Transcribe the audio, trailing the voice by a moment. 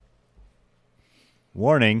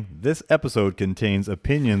Warning, this episode contains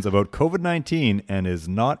opinions about COVID-19 and is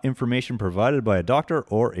not information provided by a doctor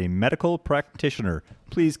or a medical practitioner.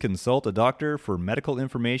 Please consult a doctor for medical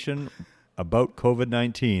information about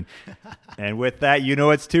COVID-19. And with that, you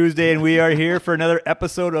know it's Tuesday and we are here for another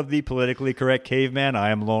episode of the Politically Correct Caveman.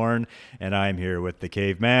 I am Lauren and I am here with the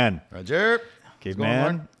Caveman. Roger.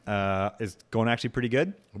 Caveman is going actually pretty good.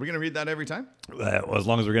 Are we going to read that every time? Well, as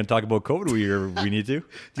long as we're going to talk about COVID, we need to. Do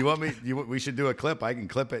you want me? We should do a clip. I can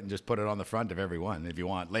clip it and just put it on the front of every one if you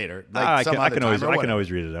want later. I can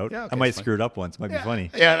always read it out. Yeah, okay, I might screw it up once. Might be funny.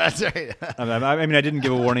 Yeah, that's right. I mean, I didn't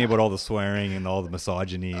give a warning about all the swearing and all the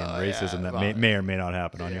misogyny and racism that may or may not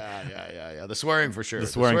happen on here. Yeah. The swearing for sure. The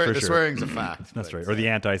swearing's a fact. That's right. Or the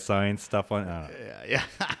anti-science stuff on. Yeah.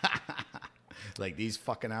 Like these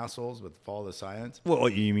fucking assholes with follow the science. Well,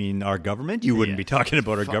 you mean our government? You wouldn't be talking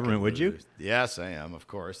about our government, would you? Yes, I am. Of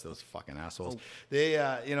course, those fucking assholes. They,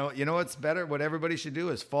 you know what's better? What everybody should do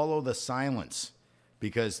is follow the silence,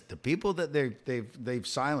 because the people that they've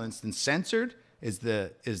silenced and censored is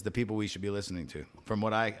the people we should be listening to. From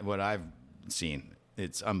what I've seen.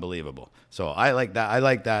 It's unbelievable. So I like that. I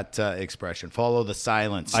like that expression. Follow the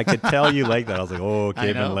silence. I could tell you like that. I was like, oh,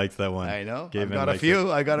 Caveman likes that one. I know. I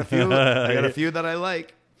got a few that I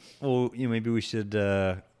like. Well, maybe we should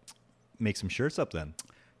make some shirts up then.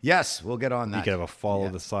 Yes, we'll get on that. You could have a follow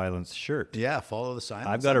the silence shirt. Yeah, follow the silence.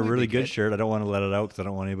 I've got a really good shirt. I don't want to let it out because I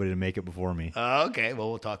don't want anybody to make it before me. Okay. Well,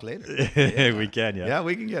 we'll talk later. We can, yeah. Yeah,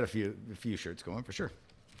 we can get a few shirts going for sure.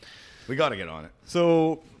 We got to get on it.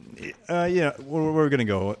 So, where we're going to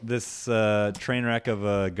go. This train wreck of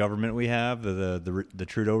a government we have, the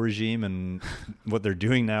Trudeau regime, and what they're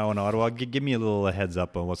doing now in Ottawa. Give me a little heads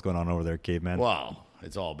up on what's going on over there, Caveman. Well,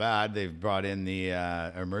 it's all bad. They've brought in the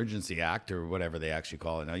Emergency Act, or whatever they actually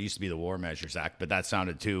call it. Now, it used to be the War Measures Act, but that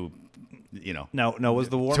sounded too, No, was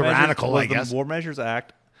the War tyrannical, Measures, was the War Measures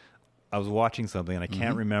Act. I was watching something, and I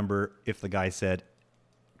can't remember if the guy said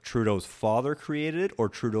Trudeau's father created it, or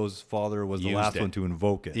Trudeau's father was the last one to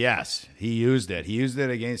invoke it. Yes, he used it. He used it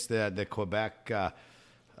against the Quebec,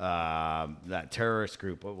 that terrorist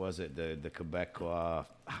group. What was it? The Quebec,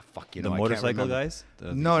 the motorcycle guys?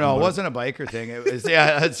 No, it wasn't a biker thing. It was,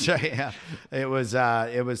 that's right. Yeah. It was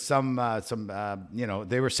some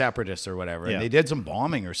they were separatists or whatever. Yeah. And they did some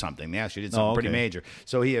bombing or something. They actually did something pretty major.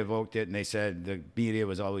 So he evoked it, and they said, the media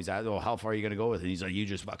was always asked, how far are you going to go with it? And he's like, you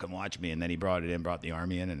just fucking watch me. And then he brought the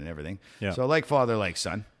army in and everything. Yeah. So like father, like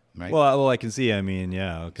son. Right? Well, I can see. I mean,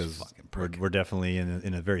 yeah, because we're definitely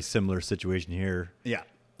in a very similar situation here. Yeah.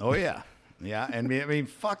 Oh, yeah. Yeah. And I mean,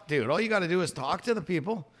 fuck, dude. All you got to do is talk to the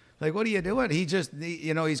people. Like, what are you doing?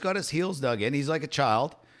 He's got his heels dug in. He's like a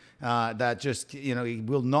child that just, he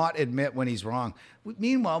will not admit when he's wrong.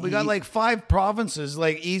 Meanwhile, we got like 5 provinces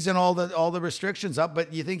like easing all the restrictions up.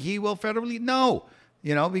 But you think he will federally? No.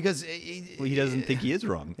 Because he doesn't think he is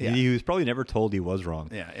wrong. Yeah. He was probably never told he was wrong.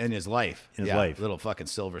 Yeah, in his life. Life. Little fucking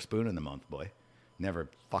silver spoon in the mouth, boy. Never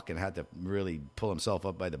fucking had to really pull himself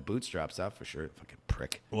up by the bootstraps, that for sure. Fucking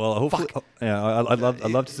prick. Well, hopefully, I'd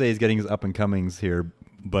love to say he's getting his up and comings here,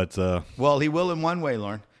 but well, he will in one way,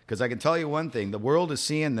 Lauren. Because I can tell you one thing: the world is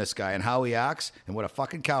seeing this guy and how he acts, and what a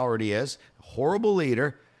fucking coward he is. Horrible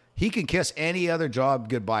leader. He can kiss any other job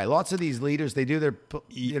goodbye. Lots of these leaders, they do their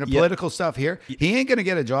political stuff here. He ain't going to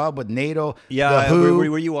get a job with NATO. Yeah, the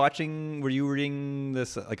WHO. Were you watching? Were you reading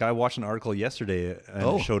this? Like, I watched an article yesterday and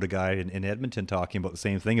it showed a guy in Edmonton talking about the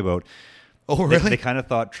same thing about. Oh, really? They kind of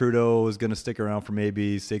thought Trudeau was going to stick around for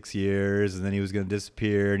maybe 6 years, and then he was going to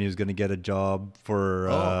disappear, and he was going to get a job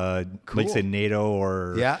for, like, say, NATO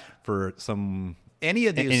or for some any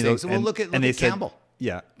of these things. Well, look at Campbell.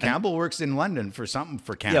 Yeah. Campbell works in London for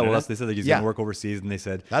Canada. Yeah, well, they said that he's going to work overseas, and they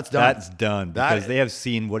said, That's done. Because they have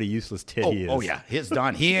seen what a useless tit he is. Oh, yeah, it's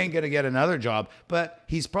done. He ain't going to get another job, but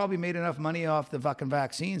he's probably made enough money off the fucking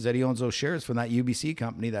vaccines that he owns those shares from that UBC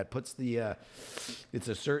company that puts it's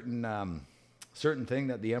a certain thing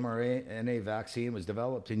that the mRNA vaccine was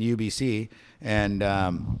developed in UBC,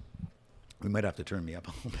 and we might have to turn me up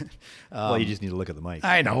a little bit. Well, you just need to look at the mic.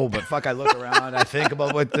 I know, but fuck, I look around, I think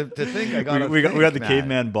about what the thing I got. We got the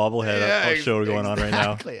Caveman bobblehead show going on right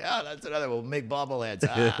now. Yeah, that's another. We'll make bobbleheads.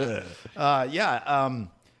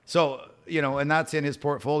 So and that's in his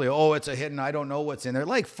portfolio. Oh, it's a hidden. I don't know what's in there.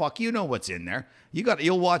 Like, fuck, you know what's in there.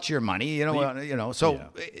 You'll watch your money. So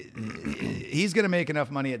he's going to make enough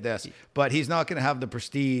money at this, but he's not going to have the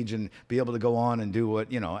prestige and be able to go on and do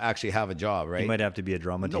what actually have a job. Right? He might have to be a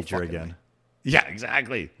drama teacher again. Yeah,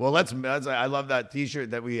 exactly. Well, I love that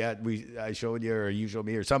T-shirt that I showed you, or you showed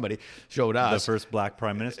me, or somebody showed us. The first black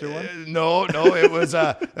prime minister one? No, it was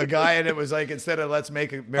a guy, and it was like, instead of "Let's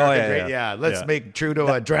make America great," let's make Trudeau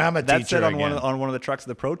a drama teacher. That said on one of the trucks at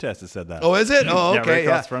the protest. It said that. Oh, is it? Oh, okay, right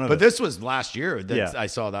across the front of But it. this was last year that I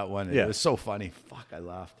saw that one. It was so funny. Fuck, I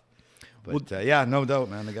laughed. But no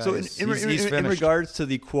doubt, man. The guy. So he's in finished. regards to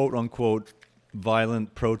the quote unquote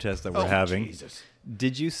violent protest that we're having, Jesus.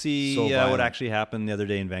 did you see what actually happened the other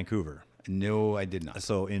day in Vancouver? No, I did not.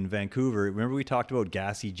 So in Vancouver, remember we talked about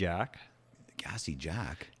Gassy Jack? Gassy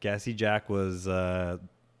Jack? Gassy Jack was the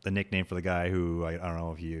nickname for the guy who, I don't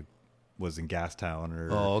know if he was in Gastown or...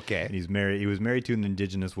 Oh, okay. And he was married to an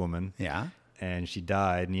Indigenous woman. Yeah. And she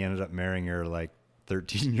died, and he ended up marrying her, like,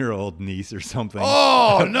 13-year-old niece or something.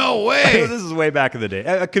 Oh, no way. This is way back in the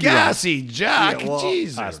day. I could Gassy be wrong. Jack? Yeah, well,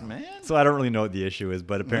 Jesus, man. So I don't really know what the issue is,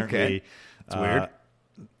 but apparently... It's weird.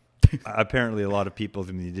 Apparently, a lot of people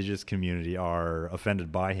in the Indigenous community are offended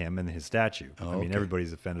by him and his statue. I mean,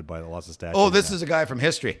 everybody's offended by lots of statues. Oh, this is a guy from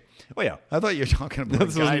history. Oh, yeah. I thought you were talking about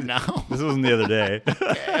this guy now. This wasn't the other day.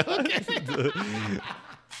 Okay.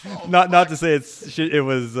 Not to say it's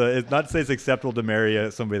not to say it's acceptable to marry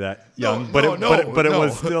somebody that young, but it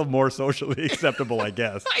was still more socially acceptable, I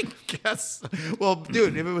guess. I guess. Well,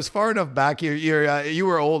 dude, if it was far enough back, you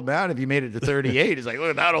were an old man. If you made it to 38, it's like, look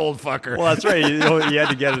at that old fucker. Well, that's right. You had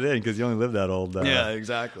to get it in because you only lived that old. Yeah,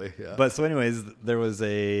 exactly. Yeah. But so, anyways, there was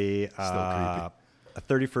a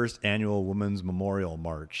 31st annual Women's Memorial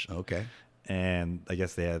March. Okay. And I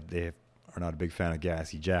guess they are not a big fan of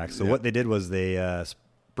Gassy Jack. So what they did was they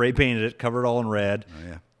spray painted it, covered it all in red,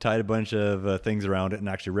 tied a bunch of things around it, and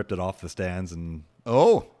actually ripped it off the stands. And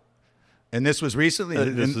and this was recently.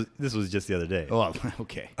 This was just the other day. Oh,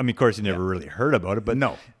 okay. I mean, of course, you never really heard about it, but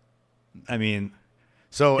no. I mean,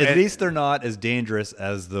 so at least they're not as dangerous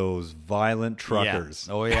as those violent truckers.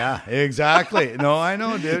 Yeah. Oh yeah, exactly. No, I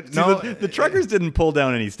know, dude. See, no, the truckers didn't pull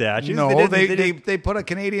down any statues. No, they put a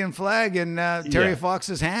Canadian flag in Terry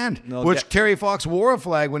Fox's hand, Terry Fox wore a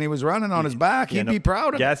flag when he was running on his back. He'd be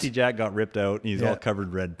proud of Gassy Jack got ripped out, and he's all covered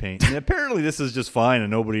in red paint. And apparently, this is just fine,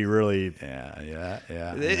 and nobody really. Yeah.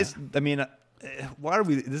 I mean. Why are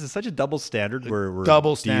we? This is such a double standard. We're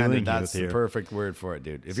double standard. That's the perfect word for it,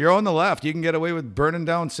 dude. If you're on the left, you can get away with burning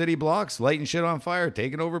down city blocks, lighting shit on fire,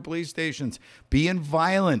 taking over police stations, being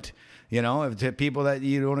violent. You know, to people that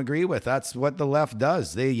you don't agree with. That's what the left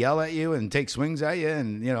does. They yell at you and take swings at you,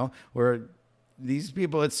 and where these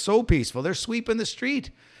people, it's so peaceful. They're sweeping the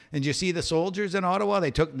street. And you see the soldiers in Ottawa?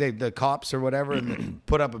 They took the cops or whatever and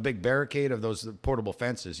put up a big barricade of those portable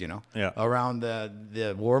fences, around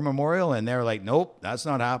the war memorial. And they're like, nope, that's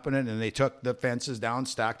not happening. And they took the fences down,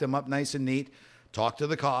 stacked them up nice and neat, talked to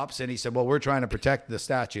the cops. And he said, well, we're trying to protect the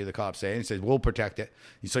statue, the cops say. And he says, we'll protect it.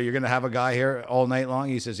 So you're going to have a guy here all night long?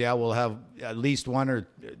 He says, yeah, we'll have at least one or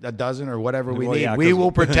a dozen or whatever we need. We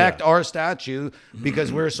will protect our statue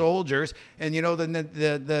because we're soldiers. And,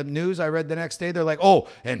 the news I read the next day, they're like, oh,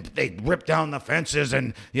 and they ripped down the fences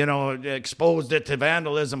and, exposed it to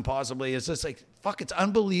vandalism possibly. It's just like, fuck, it's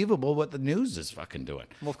unbelievable what the news is fucking doing.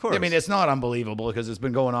 Well, of course. I mean, it's not unbelievable because it's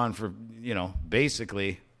been going on for,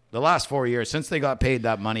 basically the last 4 years since they got paid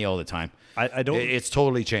that money all the time. I don't. It's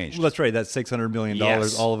totally changed. Well, that's right. That's $600 million.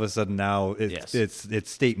 Yes. All of a sudden now it's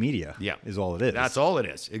state media. Yeah, is all it is. That's all it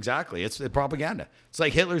is. Exactly. It's the propaganda. It's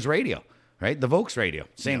like Hitler's radio, right? The Volksradio.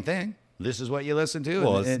 Same thing. This is what you listen to.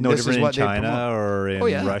 Well, it's no different in China or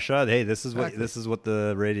in Russia. Hey, this is what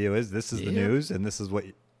the radio is. This is the news, and this is what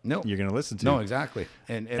you're going to listen to. No, exactly.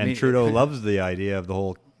 And Trudeau loves the idea of the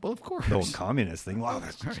whole. Well, of course. The whole communist thing. Wow,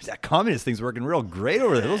 that communist thing's working real great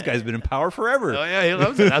over there. Those guys have been in power forever. Oh, yeah, he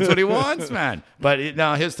loves it. That's what he wants, man. But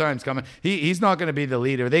now his time's coming. He's not going to be the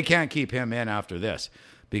leader. They can't keep him in after this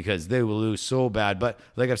because they will lose so bad. But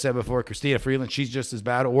like I've said before, Christina Freeland, she's just as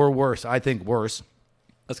bad or worse. I think worse.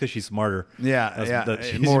 That's because she's smarter.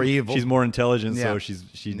 She's more evil. She's more intelligent, so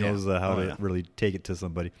she knows how to really take it to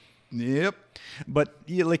somebody. Yep. But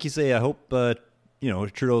like you say, I hope...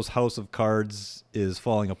 Trudeau's house of cards is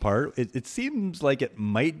falling apart. It seems like it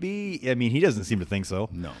might be. I mean, he doesn't seem to think so.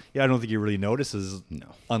 No. Yeah, I don't think he really notices. No.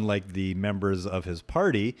 Unlike the members of his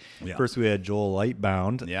party. Yeah. First, we had Joel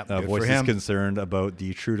Lightbound. Voices concerned about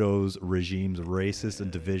the Trudeau's regime's racist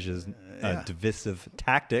and divisive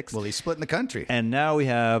tactics. Well, he's splitting the country. And now we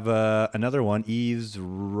have another one, Yves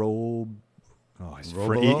Robe. Oh, he's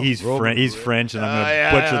French, and I'm going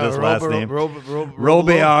to butcher this last name.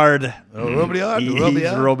 Robillard.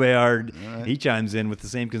 Robillard. Right. He chimes in with the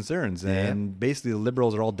same concerns, and basically the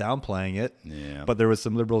Liberals are all downplaying it. Yeah. But there was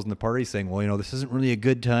some Liberals in the party saying, "Well, this isn't really a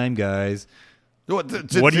good time, guys." What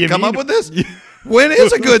do you come up with this? When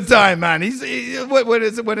is a good time, man? When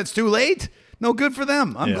is it? When it's too late? No, good for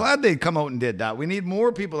them. I'm glad they come out and did that. We need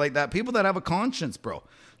more people like that. People that have a conscience, bro.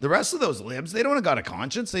 The rest of those libs, they don't got a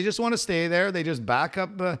conscience. They just want to stay there. They just back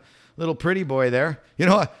up little pretty boy there. You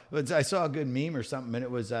know, I saw a good meme or something, and it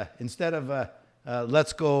was instead of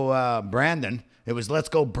let's go Brandon, it was let's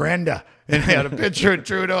go Brenda. And they had a picture of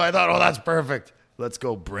Trudeau. I thought, oh, that's perfect. Let's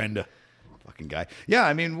go Brenda. Fucking guy. Yeah,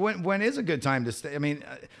 I mean, when is a good time to stay? I mean,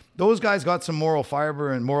 those guys got some moral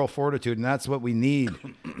fiber and moral fortitude, and that's what we need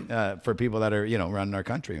for people that are, running our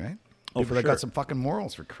country, right? People that got some fucking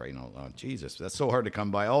morals, for crying out loud. Jesus, that's so hard to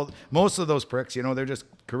come by. Most of those pricks, they're just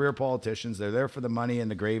career politicians. They're there for the money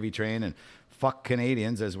and the gravy train, and fuck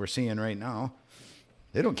Canadians, as we're seeing right now.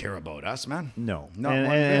 They don't care about us, man. No. Not and,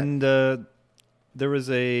 one bit. And there was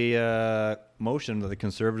a motion that the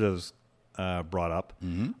Conservatives brought up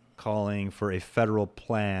calling for a federal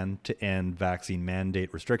plan to end vaccine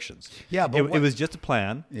mandate restrictions. Yeah, but it was just a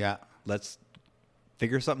plan. Yeah. Let's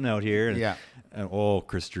figure something out here. And,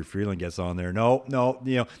 Christopher Freeland gets on there. No,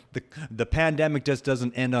 the pandemic just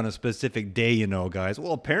doesn't end on a specific day, guys.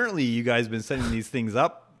 Well, apparently you guys have been setting these things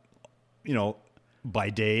up,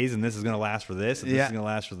 by days, and this is going to last for this, and this is going to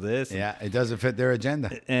last for this. Yeah, it doesn't fit their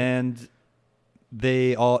agenda. And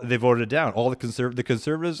they voted it down. All the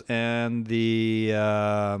Conservatives and the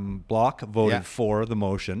Bloc voted for the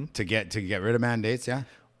motion to get rid of mandates. Yeah.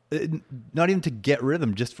 Not even to get rid of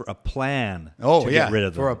them, just for a plan. Get rid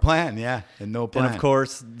of them. For a plan, and no plan. And of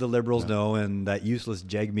course, the Liberals know, and that useless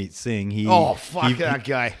Jagmeet Singh. That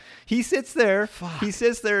guy. He sits there. He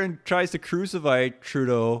sits there and tries to crucify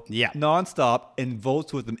Trudeau nonstop and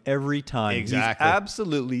votes with him every time.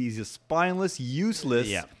 Exactly. He's a spineless,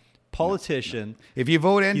 useless politician. If you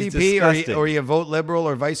vote NDP or you vote Liberal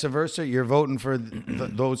or vice versa, you're voting for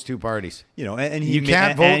those two parties. And you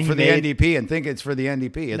can't vote for the NDP and think it's for the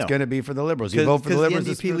NDP. It's going to be for the Liberals. You vote for the Liberals,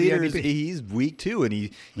 the NDP leader, he's weak too, and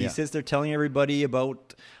he sits there telling everybody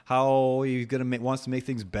about how he's wants to make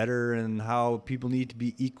things better and how people need to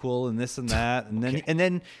be equal and this and that, and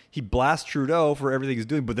then he blasts Trudeau for everything he's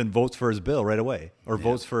doing, but then votes for his bill right away or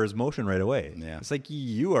votes for his motion right away. Yeah. It's like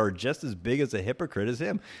you are just as big as a hypocrite as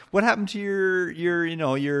him. What happened to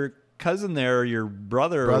your cousin there, or your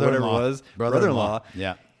brother or whatever it was, brother-in-law?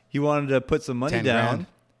 Yeah, he wanted to put some money down. $10,000.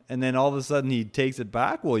 And then all of a sudden he takes it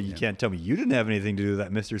back. Well, you can't tell me you didn't have anything to do with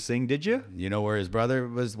that, Mr. Singh, did you? You know where his brother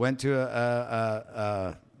went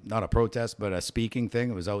to not a protest, but a speaking thing.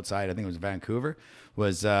 It was outside. I think it was Vancouver.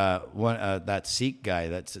 Was that Sikh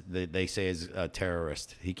guy they say is a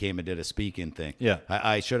terrorist? He came and did a speaking thing. Yeah,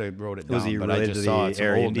 I should have wrote it down. Was he but related I just to saw the some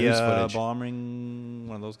Air old news India footage. bombing?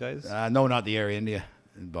 One of those guys? No, not the Air India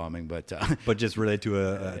bombing, but just related to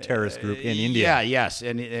a terrorist group in India. Yes,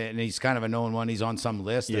 and he's kind of a known one. He's on some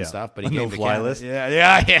list and stuff, but he no fly list.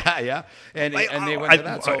 Yeah. And they went to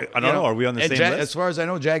that. So I don't know. Are we on the same list? As far as I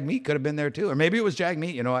know, Jagmeet could have been there too, or maybe it was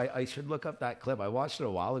Jagmeet. I should look up that clip. I watched it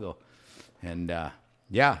a while ago, and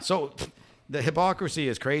so. The hypocrisy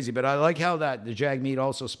is crazy, but I like how the Jagmeet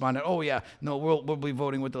also spun it. Oh yeah, no, we'll be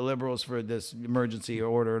voting with the Liberals for this emergency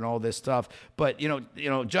order and all this stuff. But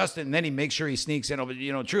Justin, and then he makes sure he sneaks in.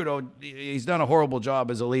 But Trudeau, he's done a horrible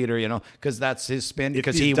job as a leader. Because that's his spin.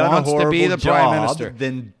 Because he wants to be the prime minister.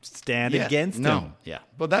 Then stand against him. Yeah,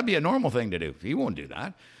 but that'd be a normal thing to do. He won't do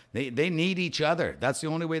that. They need each other. That's the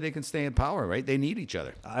only way they can stay in power, right? They need each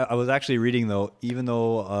other. I was actually reading, though, even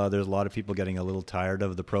though there's a lot of people getting a little tired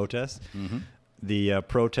of the protests, the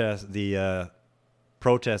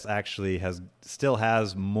protest actually still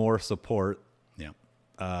has more support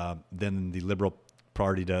than the Liberal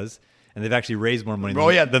Party does. And they've actually raised more money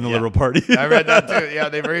than the Liberal Party. I read that too. Yeah,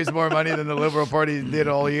 they've raised more money than the Liberal Party did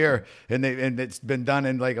all year. And it's been done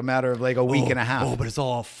in like a matter of like a week and a half. Oh, but it's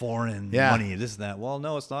all foreign money, this and that. Well,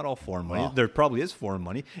 no, it's not all foreign money. There probably is foreign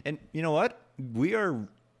money. And you know what? We are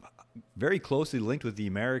very closely linked with the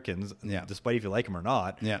Americans, despite if you like them or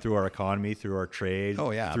not, through our economy, through our trade.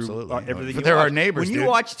 Oh yeah, through absolutely. Everything. But they're our neighbors. When you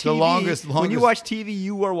watch TV, longest. When you watch TV,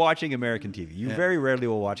 you are watching American TV. You very rarely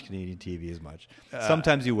will watch Canadian TV as much.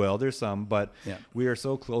 Sometimes you will. There's some, but we are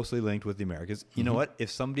so closely linked with the Americans. You know what? If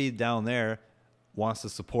somebody down there wants to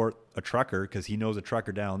support a trucker because he knows a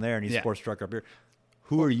trucker down there and he supports a trucker up here,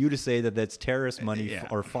 who are you to say that that's terrorist money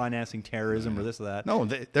or financing terrorism or this or that? No,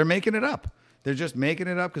 they're making it up. They're just making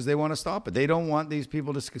it up because they want to stop it. They don't want these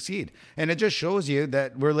people to succeed. And it just shows you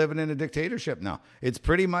that we're living in a dictatorship now. It's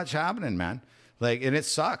pretty much happening, man. And it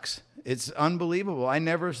sucks. It's unbelievable. I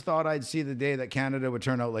never thought I'd see the day that Canada would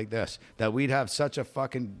turn out like this, that we'd have such a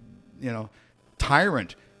fucking,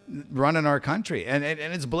 tyrant running our country. And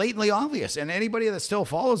it's blatantly obvious. And anybody that still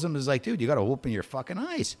follows him is like, dude, you got to open your fucking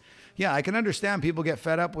eyes. yeah, I can understand people get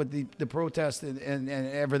fed up with the protest and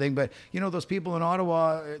everything. But, those people in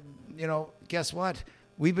Ottawa, guess what?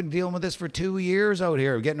 We've been dealing with this for 2 years out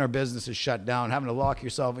here, getting our businesses shut down, having to lock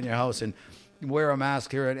yourself in your house and wear a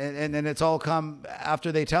mask here. And it's all come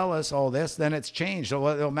after they tell us all this, then it's changed.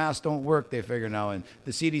 So masks don't work, they figure now. And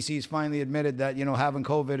the CDC's finally admitted that, having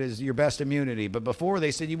COVID is your best immunity. But before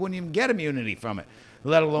they said you wouldn't even get immunity from it,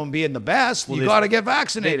 let alone being the best. You got to get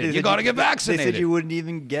vaccinated. You got to get vaccinated. They said you wouldn't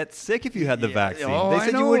even get sick if you had the vaccine. Oh,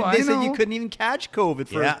 they said you couldn't even catch COVID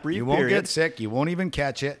for a brief you won't period. get sick. You won't even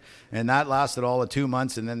catch it. And that lasted all of 2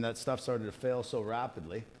 months, and then that stuff started to fail so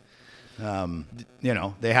rapidly.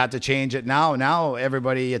 They had to change it now. Now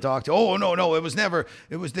everybody you talk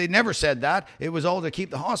to, they never said that. It was all to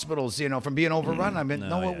keep the hospitals, from being overrun. I mean,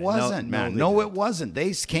 it wasn't, man. No, it wasn't.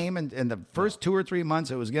 They came in the first 2 or 3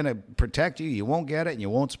 months, it was going to protect you. You won't get it and you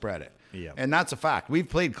won't spread it. Yeah. And that's a fact. We've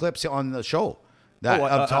played clips on the show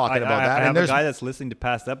I'm talking about that. I have a guy that's listening to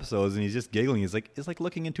past episodes and he's just giggling. He's like, it's like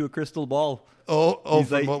looking into a crystal ball. From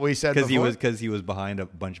like, what we said before? Because he was behind a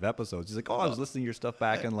bunch of episodes. He's like, I was listening to your stuff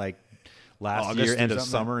back in like last August year, end of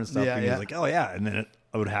something. summer and stuff. Yeah, and yeah. he's like, oh yeah. And then it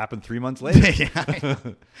would happen 3 months later.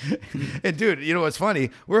 And dude, what's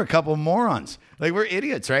funny? We're a couple morons. Like, we're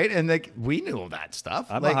idiots, right? And like, we knew that stuff.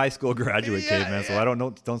 I'm a high school graduate, caveman, so I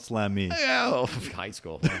don't slam me. Yeah, high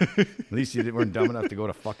school. Well, at least you weren't dumb enough to go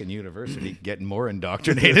to fucking university, getting more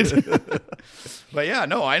indoctrinated. But yeah,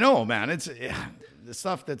 no, I know, man. It's the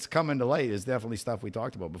stuff that's coming to light is definitely stuff we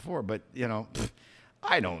talked about before. But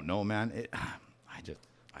I don't know, man. I just.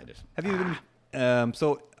 Have you been?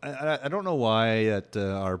 So I don't know why that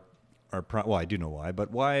well, I do know why, but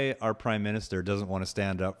why our prime minister doesn't want to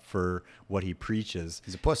stand up for what he preaches.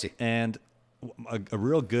 He's a pussy. And a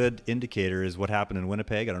real good indicator is what happened in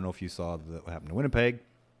Winnipeg. I don't know if you saw what happened in Winnipeg.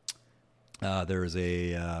 There was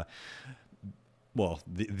the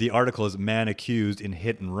article is man accused in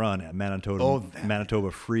hit and run at Manitoba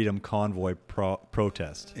Freedom Convoy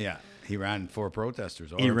protest. Yeah. He ran 4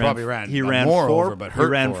 protesters over. He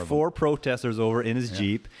ran four protesters over in his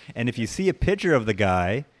Jeep. And if you see a picture of the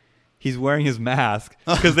guy, he's wearing his mask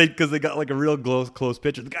because they got like a real close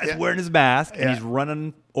picture. The guy's wearing his mask and he's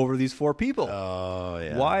running over these 4 people. Oh,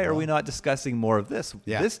 yeah. Why are we not discussing more of this?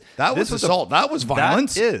 Yeah. That was assault. That was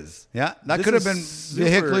violence. That is. Yeah. That could have been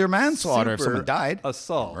vehicular manslaughter if someone died.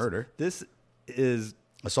 Assault. Murder. This is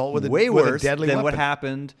assault with way worse a deadly than weapon. what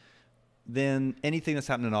happened than anything that's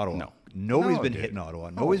happened in Ottawa. No. Nobody's been hit in Ottawa.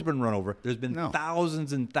 Nobody's been run over. There's been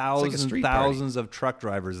thousands and thousands and thousands of truck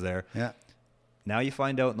drivers there. Yeah. Now you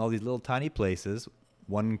find out in all these little tiny places,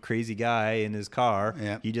 one crazy guy in his car,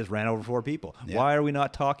 he just ran over 4 people. Yeah. Why are we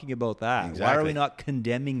not talking about that? Exactly. Why are we not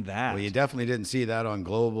condemning that? Well, you definitely didn't see that on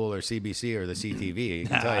Global or CBC or the CTV. I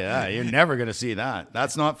can tell you that. You're never going to see that.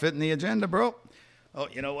 That's not fitting the agenda, bro. Oh,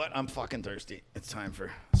 you know what? I'm fucking thirsty. It's time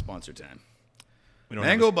for sponsor time.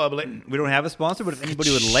 Mango bubbly. We don't have a sponsor, but if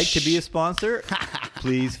anybody would like to be a sponsor,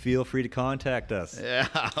 please feel free to contact us. Yeah,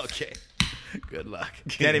 okay. Good luck.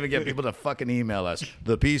 Can't even get people to fucking email us.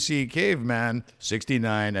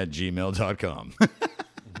 thepccaveman69@gmail.com.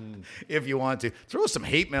 If you want to. Throw some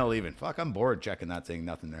hate mail even. Fuck, I'm bored checking that thing.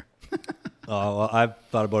 Nothing there. Oh, well, I've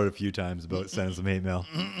thought about it a few times about sending some hate mail.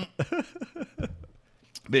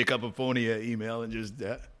 Make up a phony email and just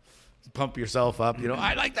pump yourself up.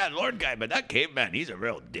 I like that Lord guy, but that caveman, he's a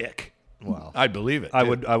real dick. Wow. I'd believe it. I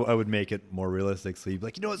would make it more realistic. So you'd be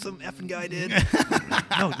like, you know what some effing guy did?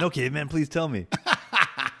 No, caveman, please tell me.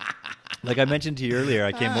 Like I mentioned to you earlier,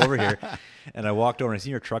 I came over here and I walked over and I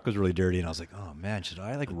seen your truck was really dirty and I was like, oh man, should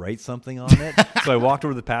I like write something on it? So I walked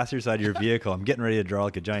over to the passenger side of your vehicle. I'm getting ready to draw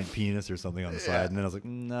like a giant penis or something on the side. And then I was like,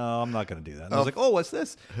 no, I'm not going to do that. And I was like, oh, what's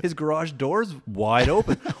this? His garage door's wide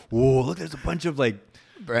open. Whoa, look, there's a bunch of like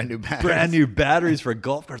brand new batteries for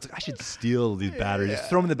golf carts. Like, I should steal these batteries. Just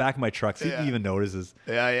throw them in the back of my truck. See if he even notices.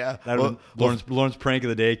 Yeah. Lawrence prank of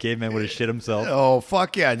the day. Caveman would have shit himself. Oh,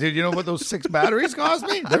 fuck yeah. Dude, you know what those 6 batteries cost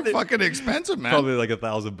me? They're fucking expensive, man. Probably like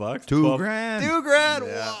 $1,000. $2,000. $2,000. Yeah.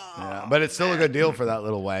 Wow. Yeah. But it's still a good deal for that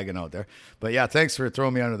little wagon out there. But yeah, thanks for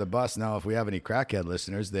throwing me under the bus. Now, if we have any crackhead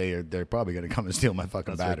listeners, they're probably going to come and steal my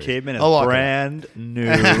fucking batteries. Caveman has brand new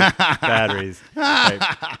batteries. Right.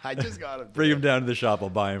 I just got them. Bring them down to the shop.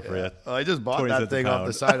 I'll buy them for you. I just bought that thing off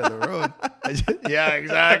the side of the road. Yeah,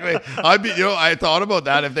 exactly. I thought about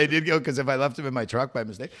that if they did go, because if I left them in my truck by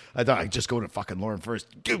mistake, I thought I'd just go to fucking Lauren first.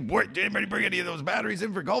 Dude, did anybody bring any of those batteries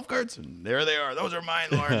in for golf carts? And there they are. Those are mine,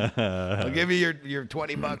 Lauren. I'll give you your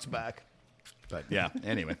 $20 back. But yeah,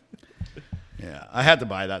 anyway. Yeah, I had to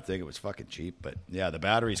buy that thing. It was fucking cheap. But yeah, the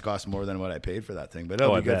batteries cost more than what I paid for that thing. But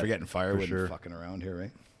it'll be good for getting firewood and fucking around here,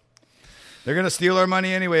 right? They're going to steal our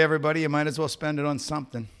money anyway, everybody. You might as well spend it on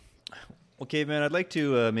something. Okay, man, I'd like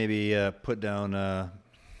to maybe put down.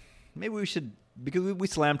 Maybe we should, because we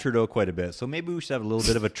slam Trudeau quite a bit, so maybe we should have a little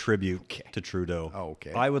bit of a tribute to Trudeau. Oh,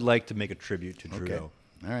 okay. I would like to make a tribute to Trudeau.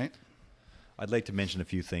 All right. I'd like to mention a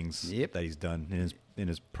few things that he's done in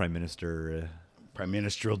his prime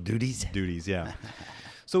ministerial duties. Yeah.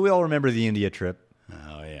 So we all remember the India trip.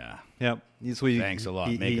 Oh yeah. Yep. So Thanks a lot.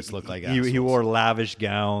 Make us look like assholes. he wore lavish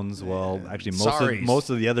gowns. Well, actually, most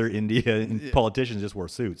of the other Indian politicians just wore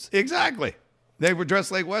suits. Exactly. They were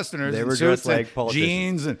dressed like Westerners. They were dressed like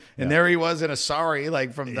politicians. Jeans, and there he was in a sari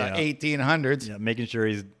like from the 1800s. Yeah, making sure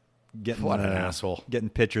he's getting what an asshole, getting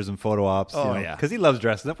pictures and photo ops. Oh yeah, because he loves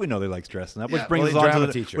dressing up. We know he likes dressing up, which brings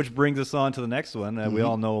us on to the next one. We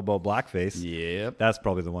all know about blackface. Yep, that's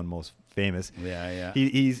probably the one most famous. Yeah.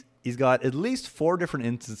 He's got at least 4 different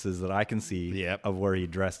instances that I can see of where he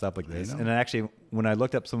dressed up like this. And actually, when I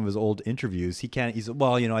looked up some of his old interviews, he said,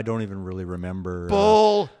 well, I don't even really remember.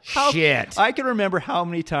 Bullshit. I can remember how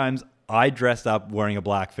many times I dressed up wearing a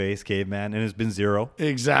blackface, caveman, and it's been 0.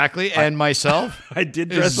 Exactly. And myself, I did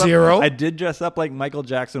dress 0. I did dress up like Michael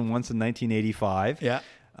Jackson once in 1985. Yeah.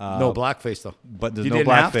 No blackface though. But there's no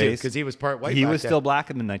blackface because he was part white. He was still black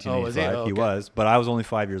in 1985. Oh, He was, but I was only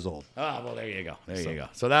 5 years old. Oh well, there you go. There you go.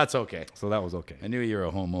 So that's okay. So that was okay. I knew you were a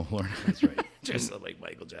homo, Lauren. That's right. Just like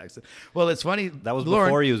Michael Jackson. Well, it's funny. That was Lauren,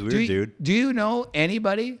 before he was weird, dude. Do you know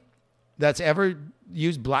anybody that's ever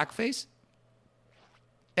used blackface?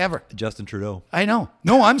 Ever? Justin Trudeau. I know.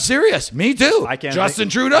 No, I'm serious. Me too. Justin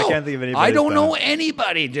Trudeau. I can't think of anybody. I don't know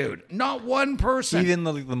anybody, dude. Not one person. Even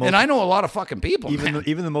the most, and I know a lot of fucking people.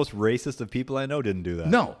 Even the most racist of people I know didn't do that.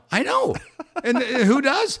 No, I know. And who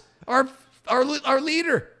does? Our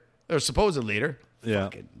leader, or supposed leader. Yeah.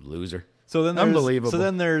 Fucking loser. So then unbelievable. So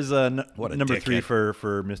then there's number dickhead. 3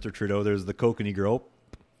 for Mr. Trudeau. There's the kokanee grope.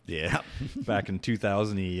 Yeah. Back in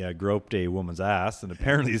 2000, he groped a woman's ass and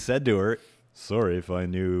apparently said to her, "Sorry, if I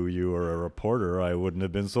knew you were a reporter, I wouldn't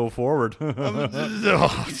have been so forward."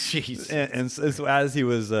 Oh, jeez. And so as he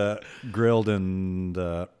was grilled and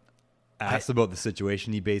asked about the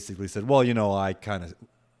situation, he basically said, "Well, I kind of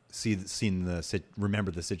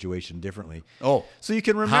remember the situation differently." Oh, so you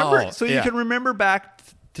can remember. How? So you can remember back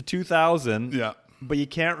to 2000. Yeah. But you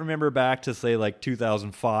can't remember back to, say, like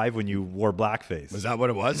 2005 when you wore blackface. Was that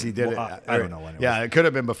what it was? He did it. I don't know when it was. Yeah, it could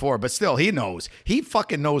have been before, but still, he knows. He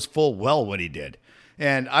fucking knows full well what he did.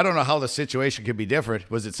 And I don't know how the situation could be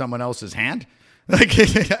different. Was it someone else's hand?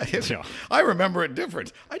 I remember it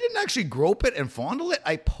different. I didn't actually grope it and fondle it.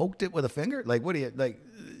 I poked it with a finger. Like, what do you, like...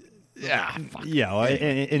 Yeah. Fuck. Yeah. Well,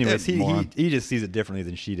 anyways, he just sees it differently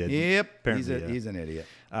than she did. Yep. Apparently, he's an idiot.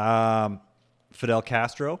 Fidel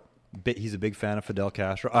Castro. He's a big fan of Fidel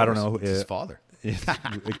Castro. I don't know. It's his father.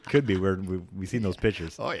 It could be. We've seen those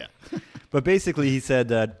pictures. Oh, yeah. But basically, he said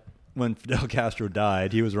that when Fidel Castro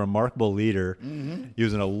died, he was a remarkable leader. Mm-hmm. He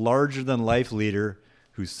was a larger-than-life leader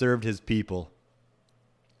who served his people.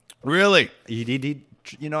 Really? He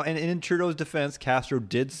and in Trudeau's defense, Castro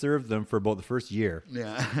did serve them for about the first year.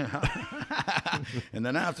 Yeah. And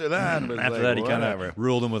then after that, he kind of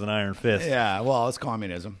ruled them with an iron fist. Yeah, well, it's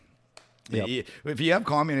communism. Yep. If you have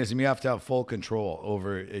communism, you have to have full control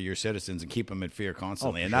over your citizens and keep them in fear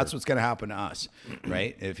constantly. And that's what's going to happen to us,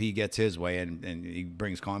 right? If he gets his way and he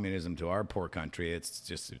brings communism to our poor country,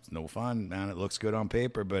 it's no fun, man. It looks good on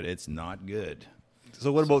paper, but it's not good.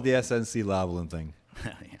 So what about the SNC-Lavalin thing?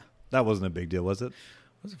 Yeah. That wasn't a big deal, was it?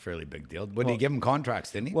 It was a fairly big deal. Did he give him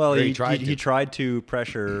contracts, didn't he? Well, he tried to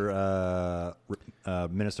pressure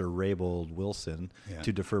Minister Raybould Wilson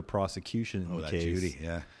to defer prosecution in the case. Judy,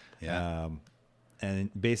 yeah. Yeah.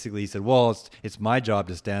 And basically he said, well, it's my job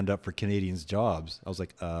to stand up for Canadians' jobs. I was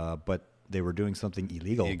like, but they were doing something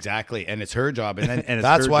illegal. Exactly. And it's her job. And then and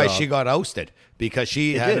that's why she got ousted, because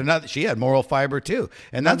she had moral fiber too.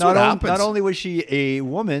 And that's what happens. Not only was she a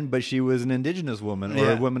woman, but she was an Indigenous woman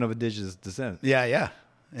or a woman of Indigenous descent. Yeah, yeah.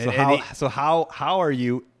 So how are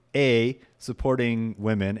you A, supporting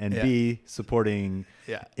women, and B, supporting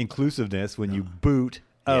inclusiveness when you boot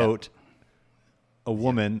out a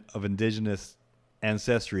woman of Indigenous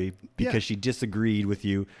ancestry because she disagreed with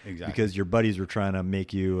you because your buddies were trying to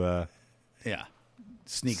make you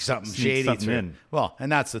sneak something shady in. Well,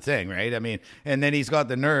 and that's the thing, right? I mean, and then he's got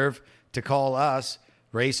the nerve to call us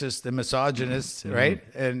racist and misogynist, right?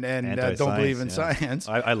 And don't believe in science.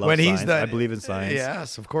 I love science. I believe in science.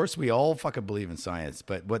 Yes, of course, we all fucking believe in science,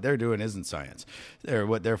 but what they're doing isn't science. Or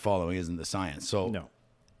what they're following isn't the science. So,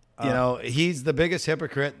 no. He's the biggest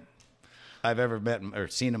hypocrite I've ever met or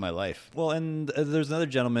seen in my life. Well, and there's another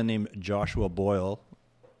gentleman named Joshua Boyle.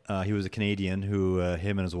 he was a Canadian who,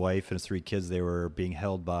 him and his wife and his 3 kids, they were being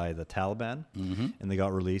held by the Taliban, and they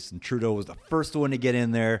got released. And Trudeau was the first one to get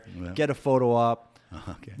in there, get a photo op,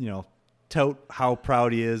 tout how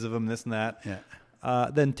proud he is of him, this and that. Yeah.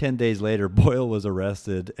 Then 10 days later, Boyle was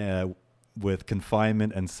arrested with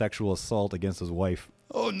confinement and sexual assault against his wife.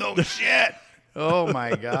 Oh, no shit. Oh,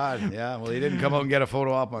 my God. Yeah, well, he didn't come out and get a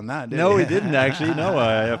photo op on that, did No, he? he didn't, actually. No,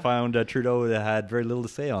 I found Trudeau had very little to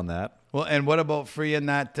say on that. Well, and what about freeing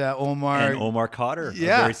that Omar? And Omar Cotter,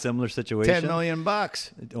 Yeah. a very similar situation. $10 million.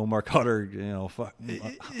 Omar Cotter, fuck.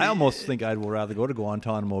 I almost think I'd rather go to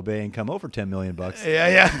Guantanamo Bay and come over $10 million.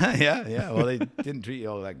 Yeah. Well, they didn't treat you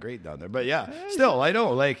all that great down there. But yeah, still, I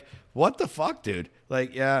know. Like, what the fuck, dude?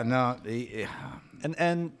 Like, yeah, no.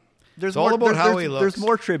 And there's It's all about how he looks. There's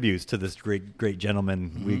more tributes to this great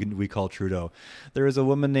gentleman we call Trudeau. There is a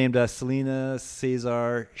woman named Selena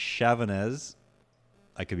Cesar Chavanez.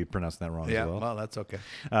 I could be pronouncing that wrong as well. Well, that's okay.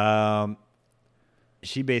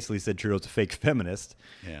 She basically said Trudeau's a fake feminist.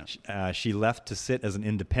 Yeah. She left to sit as an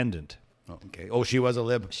independent. Oh, okay. Oh, she was a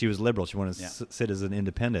lib. She was liberal. She wanted to sit as an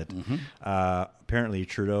independent. Apparently,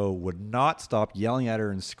 Trudeau would not stop yelling at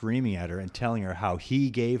her and screaming at her and telling her how he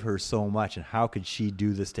gave her so much and how could she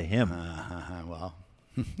do this to him. Well,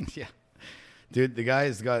 yeah. Dude, the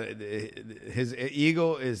guy's got his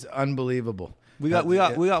ego is unbelievable. We got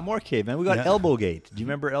more cavemen. We got Elbowgate. Do you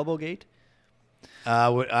remember Elbowgate?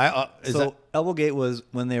 Elbowgate was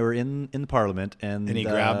when they were in the Parliament and he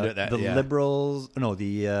grabbed it. The Liberals, no,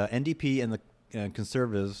 the NDP and the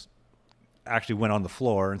Conservatives actually went on the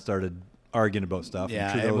floor and started arguing about stuff.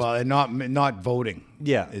 Yeah, and not voting.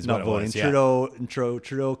 Yeah, is not what voting. It was,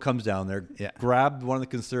 Trudeau comes down there, grabbed one of the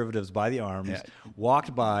Conservatives by the arms,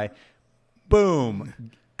 walked by,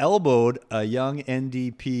 boom, elbowed a young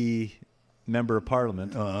NDP member of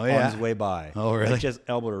Parliament on his way by. Oh, really? Like just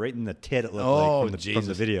elbowed her right in the tit, it looked like, from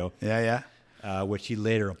the video. Yeah. Which he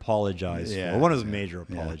later apologized for. One of his major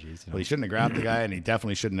apologies. Well, he shouldn't have grabbed the guy, and he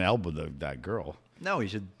definitely shouldn't have elbowed that girl. No, he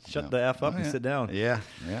should shut the F up and sit down. Yeah.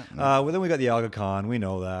 Well, then we got the Aga Khan. We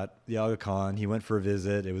know that. The Aga Khan, he went for a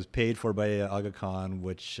visit. It was paid for by Aga Khan,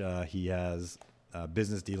 which he has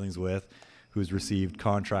business dealings with, who's received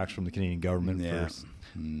contracts from the Canadian government for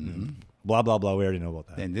blah, blah, blah. We already know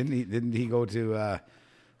about that. And didn't he go to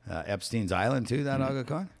Epstein's Island too, that Aga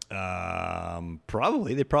Khan?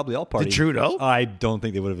 Probably. They probably all partied. To Trudeau? I don't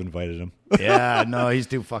think they would have invited him. Yeah, no, he's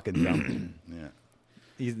too fucking dumb. Yeah.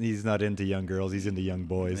 He's not into young girls. He's into young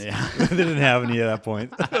boys. Yeah. They didn't have any at that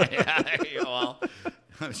point. Yeah, there you go. Well,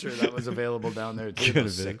 I'm sure that was available down there too.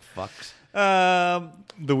 Those sick fucks.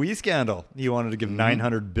 The Wee scandal. He wanted to give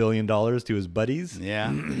 $900 billion to his buddies. Yeah.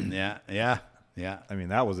 I mean,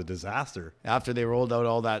 that was a disaster. After they rolled out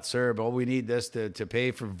all that CERB, we need this to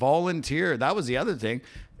pay for volunteer. That was the other thing.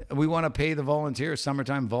 We want to pay the volunteers,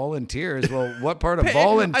 summertime volunteers. Well, what part of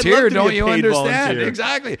volunteer don't you understand? Volunteer.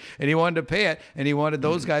 Exactly. And he wanted to pay it, and he wanted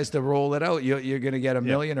those guys to roll it out. You're going to get $1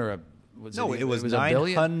 million or a... It was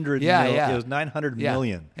 900. It was 900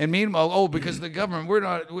 million. And meanwhile, because the government,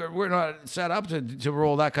 we're not set up to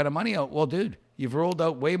roll that kind of money out. Well, dude, you've rolled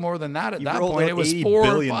out way more than that. At that point, it was $4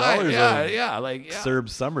 billion or $5. Yeah. CERB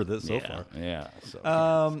summer so far. Yeah.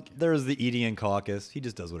 So, there's the Edian caucus. He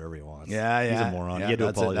just does whatever he wants. Yeah. He's a moron. Yeah, he had to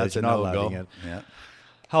apologize. That's not a allowing no-go. it. Yeah.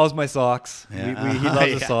 How's my socks? Yeah. He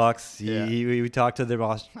loves his socks. We talked to the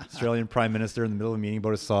Australian Prime Minister in the middle of a meeting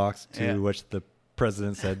about his socks, to which the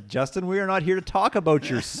president said, "Justin, we are not here to talk about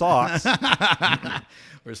your socks.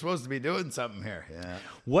 We're supposed to be doing something here." Yeah.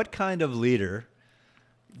 What kind of leader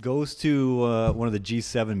goes to one of the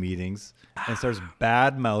G7 meetings and starts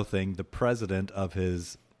bad-mouthing the president of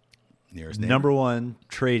his number one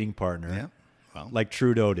trading partner, like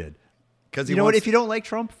Trudeau did? Because you know what? If you don't like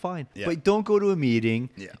Trump, fine. Yeah. But don't go to a meeting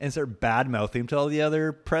and start bad-mouthing him to all the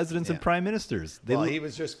other presidents and prime ministers. He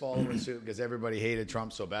was just following suit because everybody hated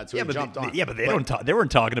Trump so bad, so he jumped on. But they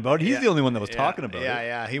weren't talking about it. He's the only one that was talking about it.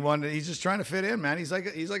 Yeah. He's just trying to fit in, man. He's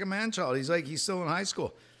like a man-child. He's still in high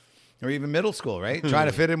school or even middle school, right? Trying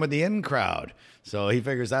to fit in with the in crowd. So he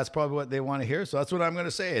figures that's probably what they want to hear. So that's what I'm going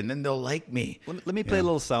to say, and then they'll like me. Well, let me play a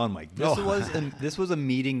little sound, Mike. This was a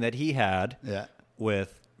meeting that he had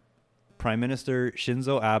with Prime Minister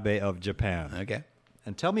Shinzo Abe of Japan. Okay.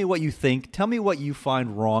 And tell me what you think. Tell me what you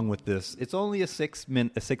find wrong with this. It's only a 6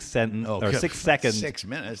 second or 6 seconds. 6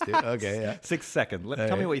 minutes, dude. Okay, yeah. 6 seconds.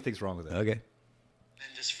 Tell me what you think's wrong with it. Okay.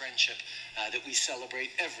 Tremendous friendship that we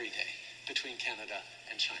celebrate every day between Canada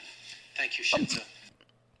and China. Thank you, Shinzo.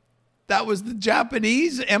 That was the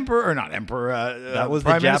Japanese emperor, or not emperor? That was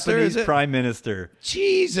Prime the Japanese Minister, Prime Minister.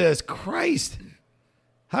 Jesus Christ.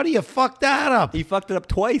 How do you fuck that up? He fucked it up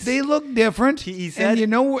twice. They look different. He said,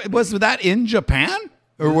 and was that in Japan?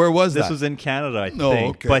 Or where was this that? was in Canada, I Oh,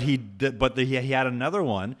 think. okay. But he had another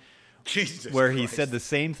one Jesus where he Christ. said the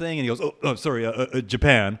same thing, and he goes, "Oh, sorry,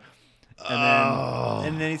 Japan."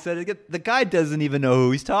 And then he said, "The guy doesn't even know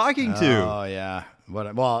who he's talking to." Oh yeah.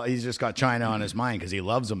 Well, he's just got China on his mind because he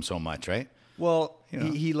loves them so much, right? Well, You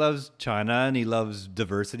know. he loves China and he loves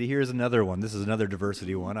diversity. Here's another one. This is another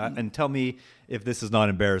diversity one. And tell me if this is not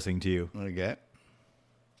embarrassing to you. Okay.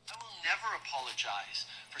 I will never apologize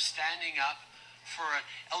for standing up for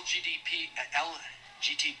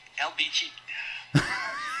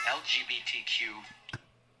LGBTQ.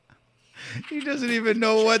 He doesn't even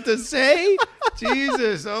know what to say.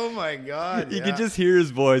 Jesus, oh my God. You can just hear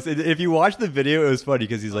his voice. And if you watch the video, it was funny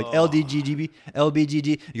because he's like, LBGG.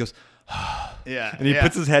 He goes, yeah, and he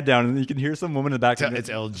puts his head down and you can hear some woman in the background. It's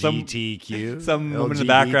LGBTQ. Some woman in the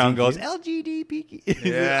background goes, LGBTQ. LGBTQ.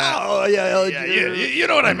 Yeah. Oh, yeah, Yeah, you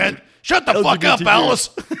know what I meant. Shut the fuck up, LGBTQ. Alice.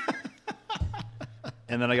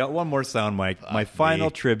 And then I got one more sound mic. My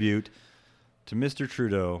final tribute to Mr.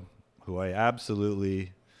 Trudeau, who I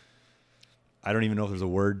don't even know if there's a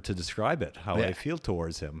word to describe it, how I feel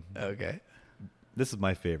towards him. Okay. This is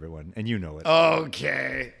my favorite one, and you know it.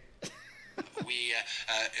 Okay.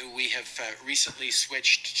 We have recently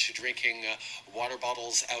switched to drinking water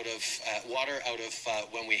bottles out of water out of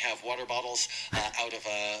when we have water bottles out of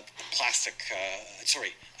plastic.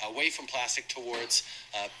 Away from plastic towards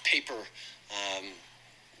paper,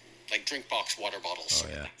 like drink box water bottles. Oh,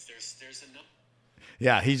 yeah. There's a no.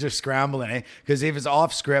 Yeah, he's just scrambling, eh? Because if it's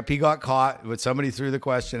off script, he got caught when somebody threw the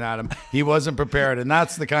question at him. He wasn't prepared, and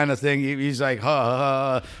that's the kind of thing he's like,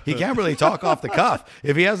 he can't really talk off the cuff.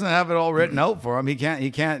 If he doesn't have it all written out for him, he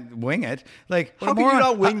can't wing it. Like, How can you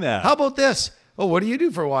not wing that? How about this? Oh, what do you do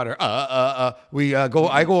for water? I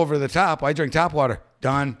go over to the tap. I drink tap water.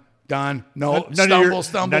 Done. No, stumble.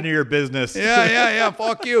 None of your business. Yeah.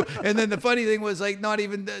 Fuck you. And then the funny thing was, like, not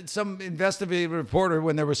even some investigative reporter,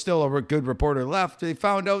 when there was still a good reporter left, they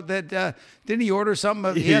found out that didn't he order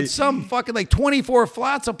something? He had some fucking like 24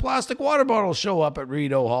 flats of plastic water bottles show up at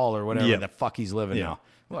Rideau Hall or whatever the fuck he's living now.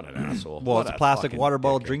 What an asshole. Well, What it's a plastic fucking water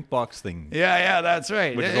bottle dickhead. drink box thing, Yeah, that's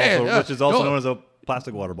right. which is also known as a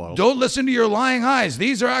plastic water bottle. Don't listen to your lying eyes.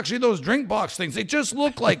 These are actually those drink box things. They just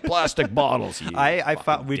look like plastic bottles. I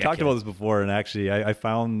found we talked dickhead. about this before, and actually, I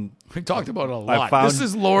found We talked about it a I lot. found- This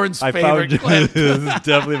is Lauren's I favorite found clip. this is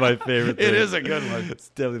definitely my favorite. It thing. is a good one. It's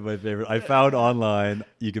definitely my favorite. I found online.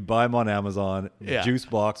 You could buy them on Amazon. Yeah. Juice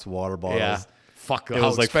box water bottles. Yeah. Fuck. It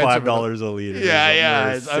was like $5 a liter. Yeah.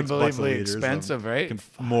 Or It's $6 a unbelievably liter, expensive, right?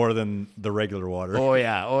 More than the regular water. Oh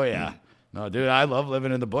yeah. No, dude, I love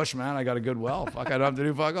living in the bush, man. I got a good well. Fuck, I don't have to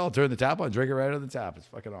do fuck all. Turn the tap on, drink it right out of the tap. It's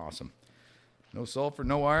fucking awesome. No sulfur,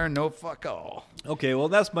 no iron, no fuck all. Okay, well,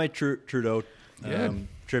 that's my Trudeau Good.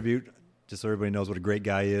 tribute. Just so everybody knows what a great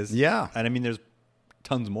guy is. Yeah. And I mean, there's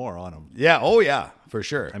tons more on him. Yeah. Oh yeah, for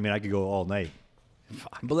sure. I mean, I could go all night.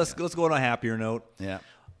 But let's go on a happier note. Yeah.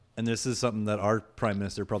 And this is something that our prime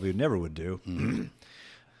minister probably never would do. Mm-hmm.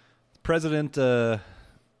 President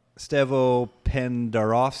Stevo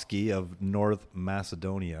Pendarovsky of North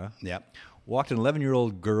Macedonia Yeah. walked an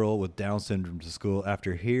 11-year-old girl with Down syndrome to school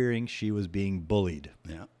after hearing she was being bullied.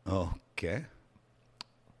 Yeah. Okay.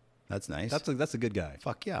 That's nice. That's a good guy.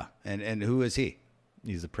 fuck yeah. And who is he?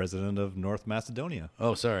 He's the president of North Macedonia.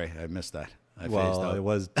 Oh, sorry, I missed that. I phased Well, out. it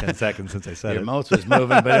was 10 seconds since I said Your it. mouth was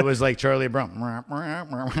moving, but it was like Charlie Brown.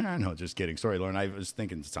 No, just kidding. Sorry, Lauren. I was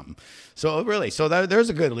thinking something. So really, there's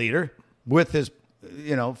a good leader with his,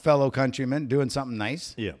 fellow countrymen doing something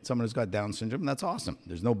nice. Yeah. Someone who's got Down syndrome. That's awesome.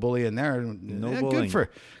 There's no bullying there. No Yeah, bullying.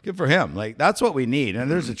 Good for him. Like, that's what we need.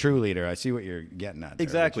 And there's a true leader. I see what you're getting at there,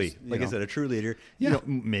 Exactly. which is, Like I said, a true leader. Yeah.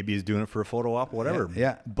 Maybe he's doing it for a photo op, whatever.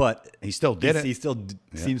 Yeah. But He still did it. He still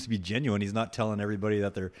seems to be genuine. He's not telling everybody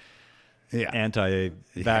that they're yeah.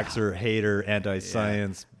 anti-vaxxer, hater,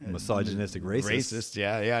 anti-science, misogynistic, racist.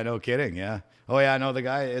 Yeah, no kidding. Yeah. Oh yeah, no, the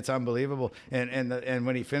guy, it's unbelievable. And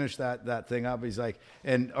when he finished that thing up, he's like,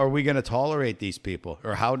 "And are we going to tolerate these people,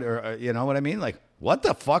 or how? Or, you know what I mean? Like, what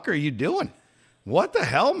the fuck are you doing? What the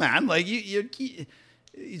hell, man? Like you're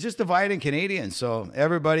just dividing Canadians. So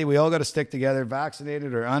everybody, we all got to stick together,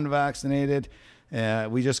 vaccinated or unvaccinated.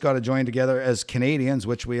 We just got to join together as Canadians,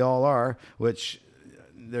 which we all are. Which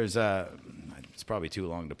there's it's probably too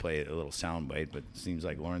long to play a little soundbite, but it seems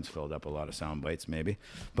like Lauren's filled up a lot of sound bites, maybe.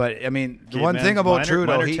 But I mean, the one thing about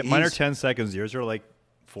Trudeau, mine are 10 seconds. Yours are like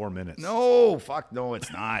 4 minutes. no,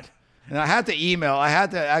 it's not. And I had to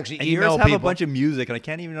actually And email yours have people. a bunch of music, and I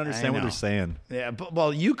can't even understand what know. they're saying. Yeah,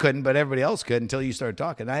 well, you couldn't, but everybody else could until you started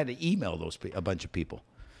talking. I had to email a bunch of people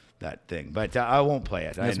that thing, but I won't play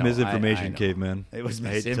it. That's I know, misinformation, I know. caveman. It was I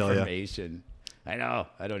hate to tell ya. misinformation. I know.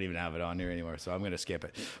 I don't even have it on here anymore, so I'm going to skip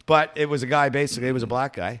it. But it was a guy, basically, it was a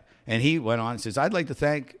black guy, and he went on and says, I'd like to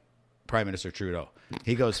thank Prime Minister Trudeau.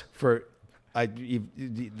 He goes, for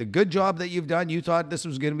the good job that you've done. You thought this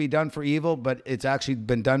was going to be done for evil, but it's actually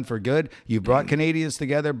been done for good. You brought Canadians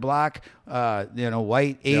together, black,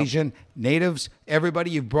 white, Asian, natives,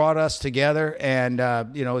 everybody. You've brought us together, and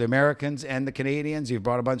the Americans and the Canadians. You've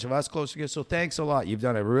brought a bunch of us closer together. So thanks a lot. You've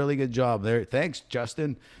done a really good job there. Thanks,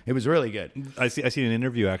 Justin. It was really good. I seen an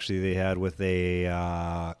interview actually they had with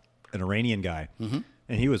an Iranian guy, and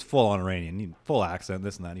he was full on Iranian, full accent,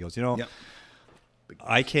 this and that. And he goes, Yep.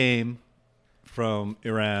 I came from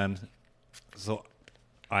Iran, so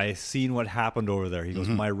I seen what happened over there. He goes,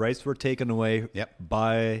 my rights were taken away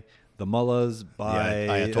by the mullahs, by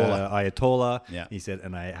Ayatollah. Yeah. He said,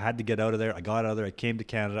 and I had to get out of there. I got out of there. I came to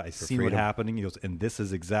Canada. I seen what happening. He goes, and this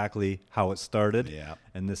is exactly how it started. Yeah.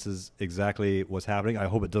 And this is exactly what's happening. I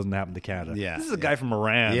hope it doesn't happen to Canada. Yeah. This is a guy from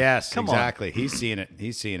Iran. Yes, Come exactly. on. He's seen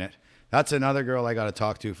it. That's another girl I got to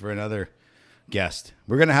talk to for another guest.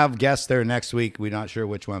 We're going to have guests there next week. We're not sure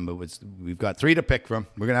which one, but we've got 3 to pick from.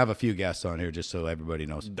 We're going to have a few guests on here just so everybody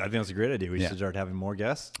knows. I think that's a great idea. We should start having more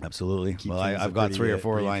guests. Absolutely. Well, I've got 3 or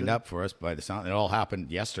 4 lined up for us by the sound. It all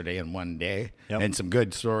happened yesterday in one day, and some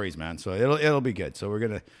good stories, man. So it'll be good. So we're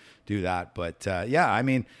going to do that. But I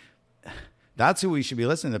mean, that's who we should be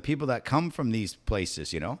listening to, people that come from these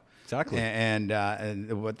places, Exactly.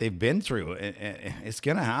 And what they've been through. It's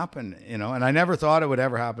going to happen, And I never thought it would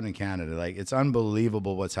ever happen in Canada. Like, it's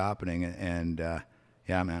unbelievable what's happening. And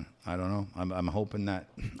man, I don't know. I'm hoping that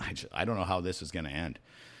I don't know how this is going to end.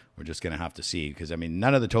 We're just going to have to see, because I mean,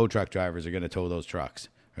 none of the tow truck drivers are going to tow those trucks,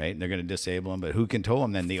 right? They're going to disable them, but who can tow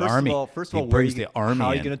them? Then the army. First of all, brings the army. How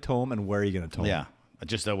are you going to tow them, and where are you going to tow them? Yeah.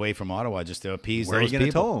 Just away from Ottawa, just to appease Where those are you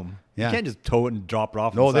people. going to tow them? Yeah. You can't just tow it and drop it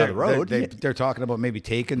off on the side of the road. They're talking about maybe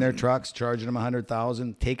taking their trucks, charging them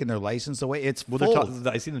 $100,000, taking their license away. It's full.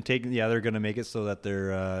 I see them taking. Yeah, they're going to make it so that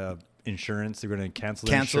their insurance. They're going to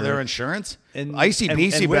cancel their insurance. And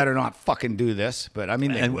ICBC better not fucking do this. But I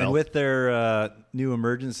mean, they will. And with their new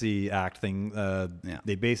emergency act thing,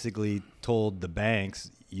 they basically told the banks,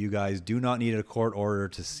 "You guys do not need a court order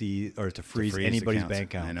to see or to freeze anybody's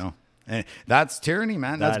bank account." I know. And that's tyranny,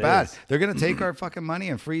 man. That's bad. Is. They're going to take our fucking money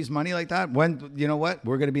and freeze money like that. When, you know what?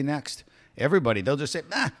 We're going to be next. Everybody. They'll just say,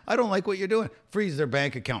 I don't like what you're doing. Freeze their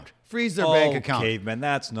bank account. Freeze their bank account. Okay, man,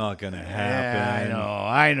 that's not going to Yeah, happen.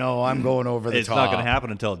 I know. I'm going over the top. It's not going to happen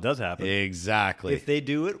until it does happen. Exactly. If they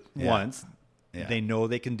do it once, they know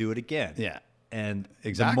they can do it again. Yeah. And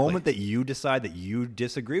exactly. The moment that you decide that you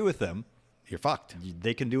disagree with them, you're fucked.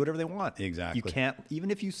 They can do whatever they want. Exactly. You can't,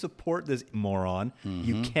 even if you support this moron,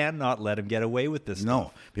 you cannot let him get away with this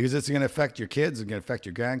stuff. Because it's going to affect your kids, it's going to affect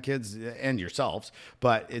your grandkids and yourselves.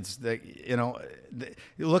 But it's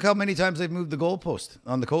look how many times they've moved the goalpost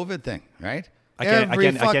on the COVID thing, right?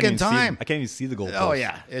 Every fucking time. I can't even see the goalpost. Oh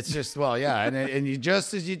yeah, it's just and you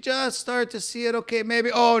just as you just start to see it, okay,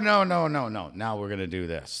 maybe. Oh no, now we're going to do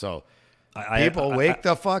this. So people, wake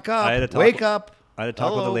the fuck up. Wake up. I had a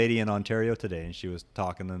talk with a lady in Ontario today, and she was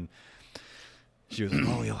talking, and she was like,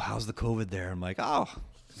 "Oh, how's the COVID there?" I'm like, "Oh,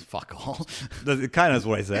 fuck all." It kind of is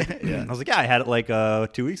what I said. I was like, "Yeah, I had it like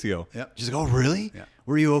 2 weeks ago." Yep. She's like, "Oh, really? Yeah.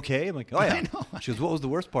 Were you okay?" I'm like, "Oh, yeah." I know. She goes, "What was the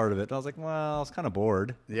worst part of it?" And I was like, "Well, I was kind of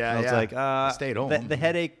bored." Yeah, and I was like, stayed home. The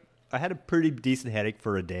headache. I had a pretty decent headache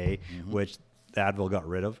for a day, which the Advil got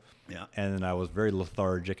rid of. Yeah. And then I was very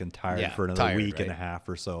lethargic and tired for another week and a half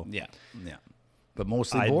or so. Yeah. But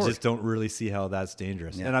mostly bored. I just don't really see how that's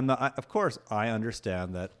dangerous. Yeah. And I'm not. Of course, I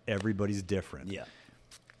understand that everybody's different. Yeah.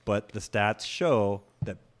 But the stats show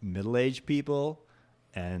that middle-aged people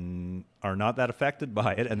are not that affected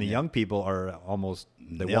by it, and the young people are almost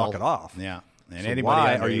walk it off. Yeah. And so anybody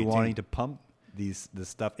why under are you 18? wanting to pump this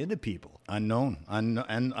stuff into people?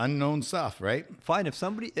 Unknown stuff, right? Fine. If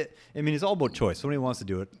somebody, it's all about choice. Somebody wants to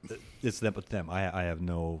do it, it's them with them. I have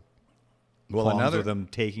no. Qualms with them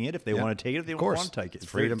taking it. If they want to take it, if they don't want to take it.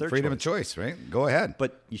 It's freedom of choice, right? Go ahead.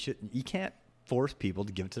 But you can't force people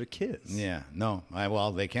to give it to their kids. Yeah, no.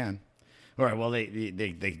 They can. All right, well,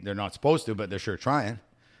 they're not supposed to, but they're sure trying.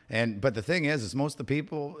 But the thing is most of the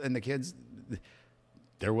people and the kids,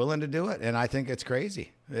 they're willing to do it, and I think it's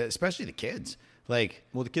crazy, especially the kids. Like,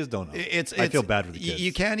 well, the kids don't know. I feel bad for the kids.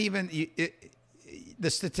 You can't even. The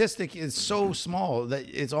statistic is so small that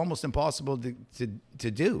it's almost impossible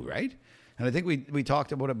to do, right? And I think we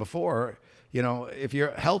talked about it before. If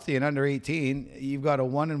you're healthy and under 18, you've got a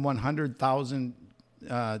 1 in 100,000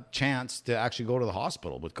 chance to actually go to the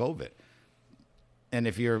hospital with COVID. And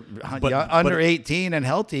if you're under 18 and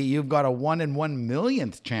healthy, you've got a 1 in 1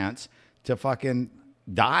 millionth chance to fucking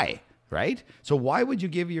die, right? So why would you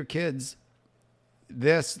give your kids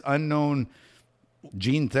this unknown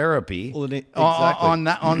gene therapy Well,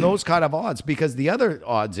 on those kind of odds, because the other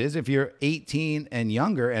odds is if you're 18 and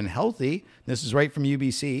younger and healthy, this is right from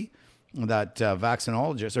UBC, that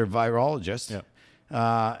vaccinologist or virologist,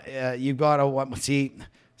 you've got to see.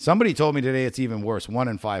 Somebody told me today it's even worse, 1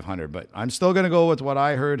 in 500, but I'm still going to go with what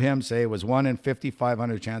I heard him say was 1 in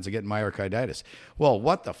 5,500 chance of getting myocarditis. Well,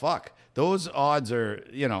 what the fuck? Those odds are,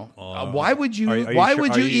 why would you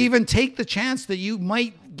even take the chance that you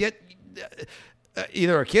might get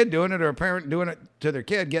either a kid doing it or a parent doing it to their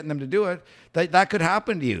kid, getting them to do it? That could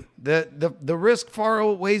happen to you. The risk far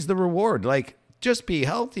outweighs the reward. Like, just be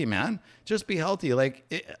healthy, man. Just be healthy.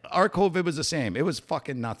 Like, our COVID was the same. It was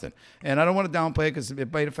fucking nothing. And I don't want to downplay it because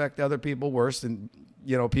it might affect other people worse. And,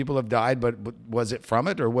 people have died, but was it from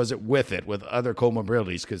it or was it with other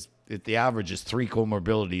comorbidities? Because the average is 3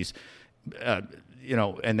 comorbidities,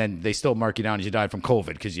 and then they still mark you down as you died from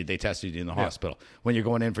COVID because they tested you in the hospital when you're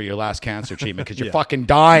going in for your last cancer treatment because you're fucking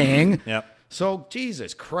dying. Yep. So,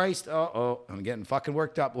 Jesus Christ. I'm getting fucking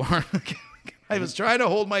worked up, Lauren. I was trying to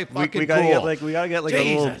hold my fucking we gotta cool. get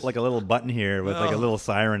a little button here with like a little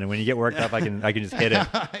siren, and when you get worked up, I can just hit it.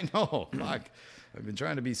 I know. Fuck. I've been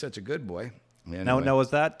trying to be such a good boy. Anyway. Now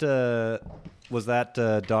was that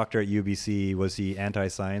doctor at UBC? Was he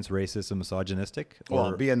anti-science, racist, and misogynistic?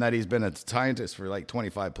 Well, being that he's been a scientist for like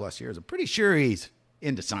 25 plus years, I'm pretty sure he's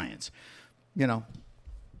into science.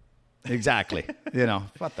 Exactly.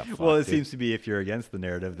 What the fuck? Well, it seems to be if you're against the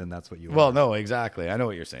narrative, then that's what you. Well, no, exactly. I know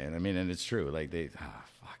what you're saying. I mean, and it's true. Like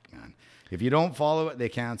fuck, man. If you don't follow it, they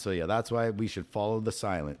cancel you. That's why we should follow the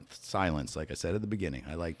silence. Like I said at the beginning,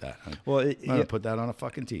 I like that. I'm gonna put that on a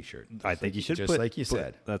fucking t-shirt. I think you should, just like you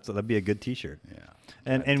said. That'd be a good t-shirt. Yeah.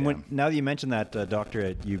 And now that you mentioned that doctor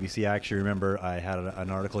at UBC, I actually remember I had an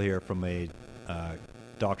article here from a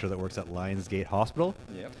doctor that works at Lionsgate Hospital.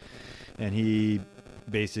 Yep. And he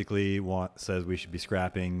basically says we should be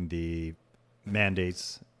scrapping the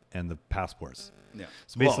mandates and the passports. Yeah.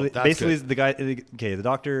 So basically, the guy. Okay, the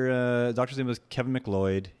doctor's name was Kevin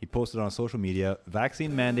McLeod. He posted on social media: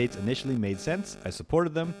 "Vaccine mandates initially made sense. I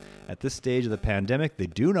supported them. At this stage of the pandemic, they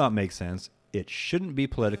do not make sense. It shouldn't be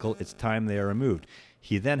political. It's time they are removed."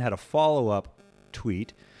 He then had a follow-up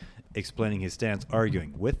tweet explaining his stance,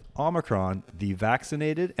 arguing, "With Omicron, the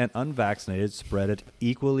vaccinated and unvaccinated spread it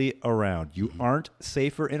equally around. You aren't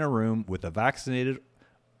safer in a room with a vaccinated,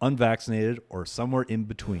 unvaccinated, or somewhere in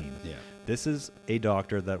between." Yeah. This is a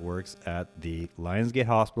doctor that works at the Lionsgate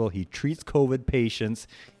Hospital. He treats COVID patients.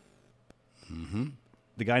 Mm-hmm.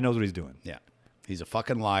 The guy knows what he's doing. Yeah. He's a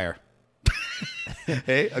fucking liar.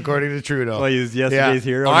 Hey, according to Trudeau. Well, he's yesterday's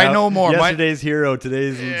hero. I know more. Yesterday's hero,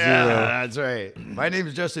 today's zero. That's right. My name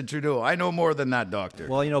is Justin Trudeau. I know more than that doctor.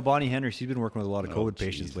 Well, Bonnie Henry, she's been working with a lot of COVID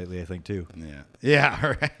patients lately, I think, too. Yeah.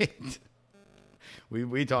 Yeah, right.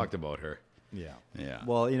 We talked about her. Yeah. Yeah.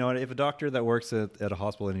 Well, if a doctor that works at a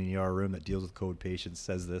hospital in an ER room that deals with COVID patients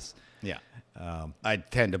says this. Yeah. I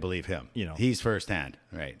tend to believe him. He's firsthand.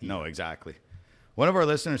 Right. Yeah. No, exactly. One of our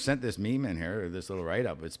listeners sent this meme in here, this little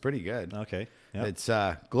write-up. It's pretty good. Okay. Yep. It's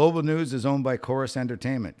Global News is owned by Chorus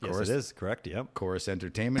Entertainment. Yes, it is. Correct. Yep. Chorus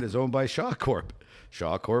Entertainment is owned by Shaw Corp.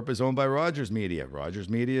 Shaw Corp is owned by Rogers Media. Rogers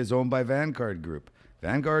Media is owned by Vanguard Group.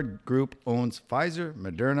 Vanguard Group owns Pfizer,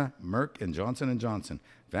 Moderna, Merck, and Johnson & Johnson.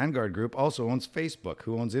 Vanguard Group also owns Facebook,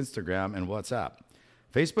 who owns Instagram and WhatsApp.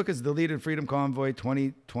 Facebook has deleted Freedom Convoy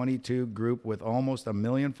 2022 group with almost 1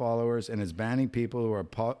 million followers and is banning people who are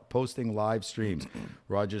posting live streams.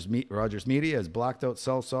 Rogers Media has blacked out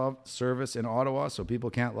self-service in Ottawa so people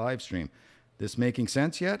can't live stream. This making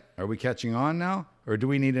sense yet? Are we catching on now? Or do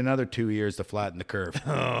we need another 2 years to flatten the curve?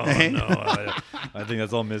 Oh, no. I think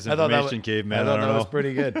that's all misinformation, caveman. I thought that was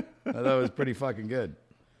pretty good. I thought it was pretty fucking good.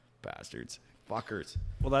 Bastards. Fuckers.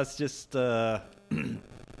 Well, that's just... like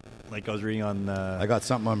I was reading on... I got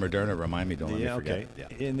something on Moderna. Remind me. Don't let me forget.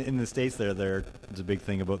 Okay. Yeah. In the States there's a big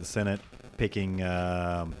thing about the Senate picking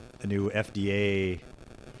a new FDA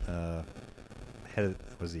head.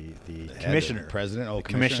 Was he the commissioner? President? Oh, the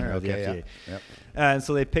commissioner of the FDA. Yeah. Yep. And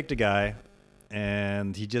so they picked a guy,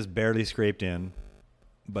 and he just barely scraped in.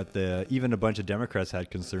 But even a bunch of Democrats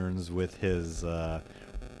had concerns with his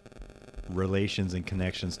relations and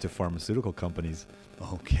connections to pharmaceutical companies.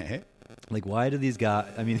 Okay. Like, why do these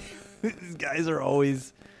guys... I mean, these guys are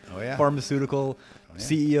always pharmaceutical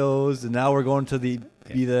CEOs, and now we're going to be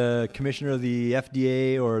the commissioner of the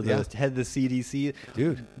FDA or the head of the CDC.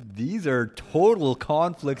 Dude, these are total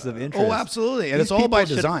conflicts of interest. Oh, absolutely. And These it's all by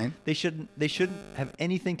people design. They shouldn't have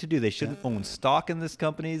anything to do. They shouldn't own stock in these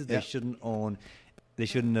companies. They shouldn't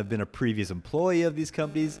have been a previous employee of these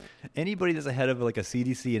companies. Anybody that's a head of like a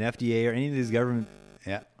CDC and FDA or any of these government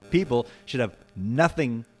people should have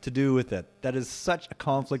nothing to do with it. That is such a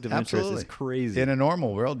conflict of interest. It's crazy. In a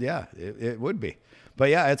normal world, yeah, it would be. But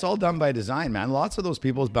yeah, it's all done by design, man. Lots of those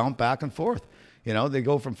people bounce back and forth. You know, they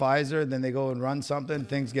go from Pfizer, then they go and run something.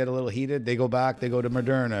 Things get a little heated. They go back. They go to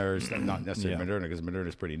Moderna, or not necessarily Moderna, because Moderna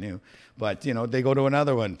is pretty new. But, you know, they go to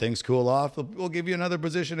another one. Things cool off. We'll give you another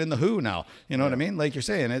position in the WHO now. You know what I mean? Like you're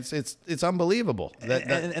saying, it's unbelievable.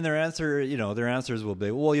 And their answer, you know, their answers will be,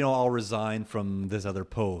 well, you know, I'll resign from this other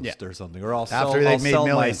post or something, or I'll sell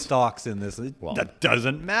my stocks in this. Well, that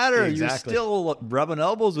doesn't matter. Exactly. You're still rubbing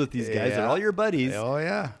elbows with these guys. They're all your buddies. Oh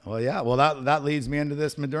yeah. Well, that leads me into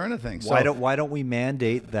this Moderna thing. So, why don't we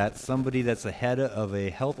mandate that somebody that's the head of a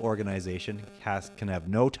health organization can have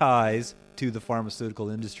no ties to the pharmaceutical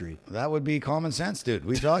industry? That would be common sense, dude.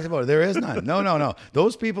 We talked about it. There is none. No.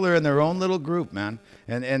 Those people are in their own little group, man,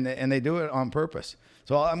 and they do it on purpose.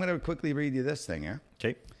 So I'm going to quickly read you this thing here.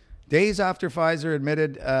 Okay. Days after Pfizer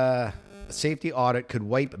admitted a safety audit could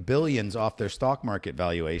wipe billions off their stock market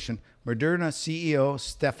valuation, Moderna CEO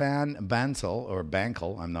Stefan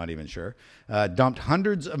Bankel, I'm not even sure, dumped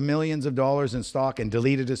hundreds of millions of dollars in stock and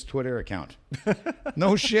deleted his Twitter account.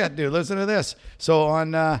 No shit, dude. Listen to this. So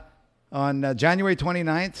on January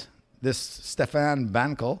 29th, this Stefan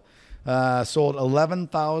Bankel sold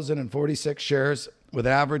 11,046 shares with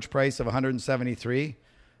an average price of 173.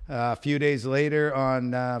 A few days later,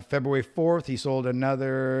 on February 4th, he sold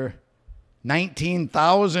another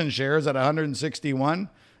 19,000 shares at 161.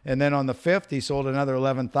 And then on the 5th, he sold another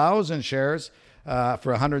 11,000 shares for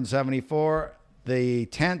 174. The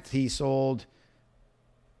 10th, he sold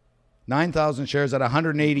 9,000 shares at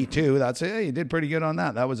 182. That's it. He did pretty good on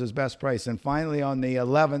that. That was his best price. And finally, on the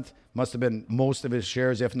 11th, must have been most of his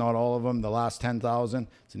shares, if not all of them, the last 10,000.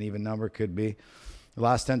 It's an even number, could be. The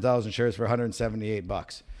last 10,000 shares for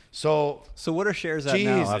 $178. So what are shares at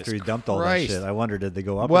now after he dumped all that shit? I wonder, did they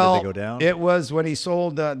go up or did they go down? It was when he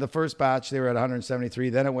sold the first batch, they were at 173.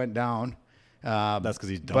 Then it went down. That's because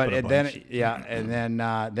he's dumping a bunch.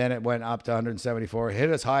 Then it went up to 174. Hit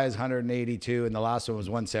as high as 182, and the last one was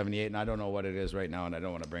 178. And I don't know what it is right now, and I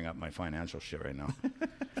don't want to bring up my financial shit right now.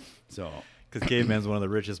 So. Because Caveman's one of the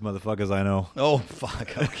richest motherfuckers I know. Oh,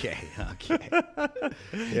 fuck. Okay.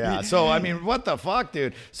 Yeah. So, I mean, what the fuck,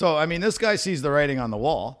 dude? So, I mean, this guy sees the writing on the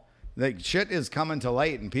wall. Like, shit is coming to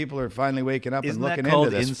light, and people are finally waking up and looking into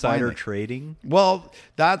this. Isn't that called insider trading? Well,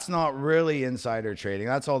 that's not really insider trading.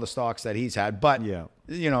 That's all the stocks that he's had. But,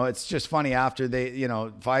 you know, it's just funny after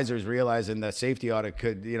Pfizer's realizing the safety audit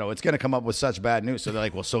could, you know, it's going to come up with such bad news. So they're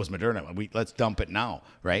like, well, so is Moderna. Let's dump it now,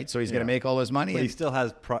 right? So he's going to make all his money. But he still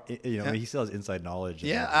has, he still has inside knowledge.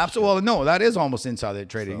 Yeah, absolutely. Well, no, that is almost insider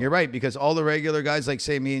trading. You're right, because all the regular guys, like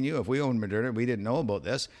say me and you, if we own Moderna, we didn't know about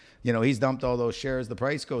this. You know, he's dumped all those shares. The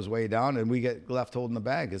price goes way down, and we get left holding the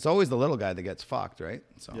bag. It's always the little guy that gets fucked, right?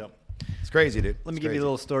 So it's crazy, dude. Let me give you a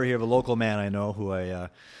little story here of a local man I know who I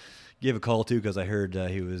gave a call to because I heard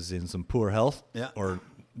he was in some poor health or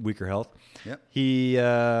weaker health. Yeah. He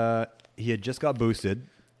had just got boosted,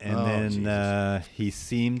 and then he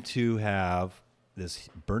seemed to have this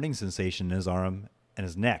burning sensation in his arm and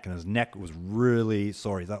his neck was really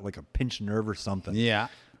sore. He's got like a pinched nerve or something. Yeah.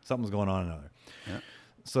 Something's going on in there. Yeah.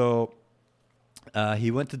 So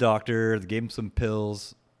he went to doctor. They gave him some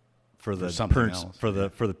pills for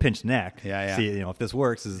the pinched neck. Yeah. See, you know, if this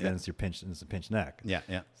works, then it's a pinched neck. Yeah.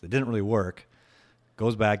 So it didn't really work.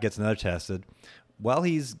 Goes back, gets another tested. While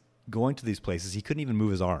he's going to these places, he couldn't even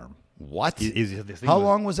move his arm. What? How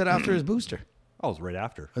long was it after his booster? Oh, it was right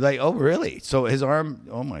after. Like, oh, really? So his arm,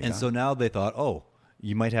 oh my God. And so now they thought, oh,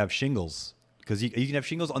 you might have shingles. Because you can have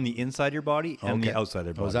shingles on the inside of your body and the outside of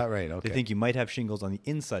your body. Oh, is that right? Okay. They think you might have shingles on the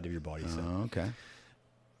inside of your body. Oh, okay.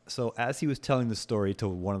 So as he was telling the story to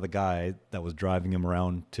one of the guys that was driving him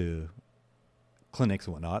around to clinics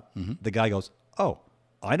and whatnot, the guy goes, oh,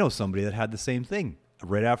 I know somebody that had the same thing.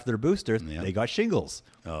 Right after their booster, they got shingles.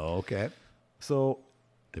 Oh, okay. So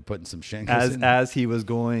they're putting some shingles in. As he was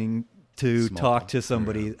going to talk to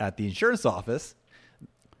somebody at the insurance office,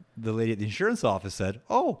 the lady at the insurance office said,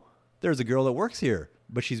 oh, there's a girl that works here,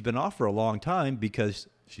 but she's been off for a long time because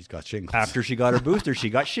she's got shingles. After she got her booster, she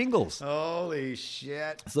got shingles. Holy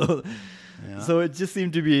shit. So it just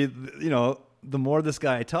seemed to be, you know, the more this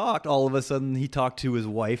guy talked, all of a sudden he talked to his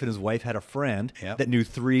wife, and his wife had a friend that knew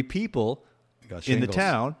 3 people in the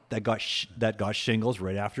town that got shingles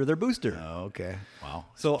right after their booster. Oh, okay. Wow.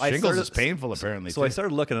 So shingles is painful, apparently. So I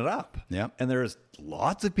started looking it up. Yeah. And there's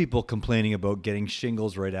lots of people complaining about getting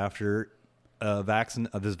shingles right after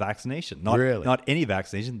this vaccination. Not any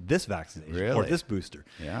vaccination, this vaccination or this booster.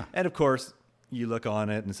 Yeah. And of course, you look on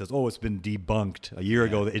it and it says, "Oh, it's been debunked." A year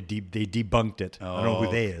ago, they debunked it. I don't know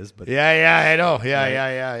who they is, but yeah, I know.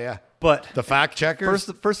 Yeah. But The fact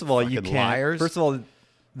checkers. first of all, you Fucking can't. liars. First of all,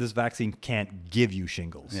 this vaccine can't give you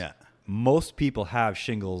shingles. Yeah. Most people have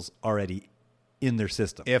shingles already in their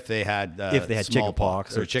system. if they had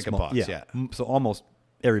chickenpox or chickenpox, yeah. So almost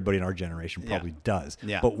everybody in our generation probably does.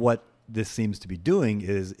 Yeah. But what this seems to be doing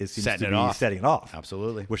is setting it off.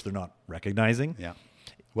 Absolutely. Which they're not recognizing. Yeah.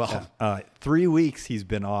 Well, 3 weeks he's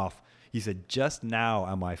been off. He said, just now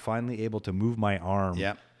am I finally able to move my arm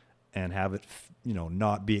Yep. and have it,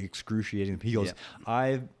 not be excruciating. He goes, Yep.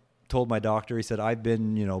 I've told my doctor, he said, I've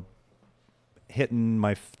been, hitting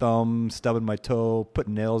my thumb, stubbing my toe,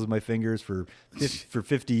 putting nails in my fingers for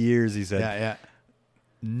 50 years. He said, yeah.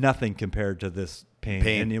 nothing compared to this pain.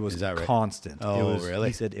 And it was Is that right? constant. Oh, really?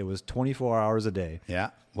 He said it was 24 hours a day.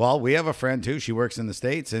 Yeah. Well, we have a friend too. She works in the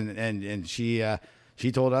States, and she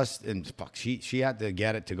told us, and fuck, she had to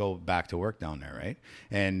get it to go back to work down there, right?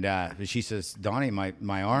 And she says, Donnie,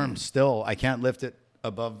 my arm still, I can't lift it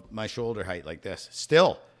above my shoulder height like this.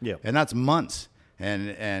 Still. Yeah. And that's months.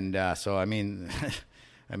 And so I mean,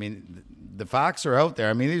 the facts are out there.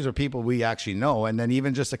 I mean, these are people we actually know. And then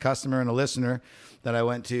even just a customer and a listener that I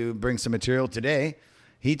went to bring some material today,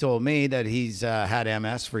 he told me that he's had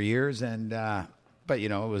MS for years, and but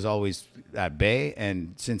it was always at bay.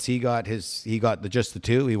 And since he got just the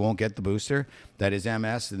 2, he won't get the booster. That is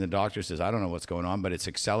MS, and the doctor says, I don't know what's going on, but it's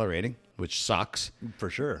accelerating, which sucks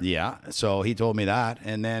For sure. Yeah. So he told me that,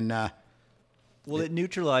 and then. Well, it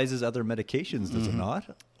neutralizes other medications, does it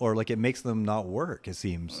not? Or like it makes them not work, it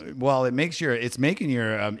seems. Well, it's making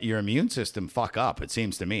your immune system fuck up. It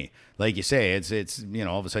seems to me, like you say, it's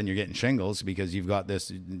all of a sudden you're getting shingles because you've got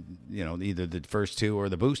this, either the first 2 or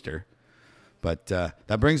the booster. But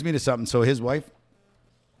that brings me to something. So his wife,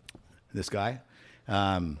 this guy,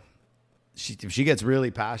 if she gets really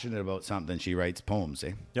passionate about something, she writes poems.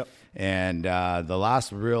 Yep. And the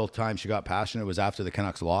last real time she got passionate was after the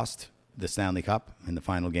Canucks lost the Stanley Cup in the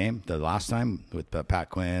final game, the last time with Pat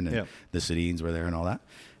Quinn and the Sedins were there and all that.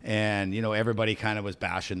 And, everybody kind of was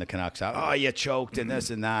bashing the Canucks out. Oh, you choked and this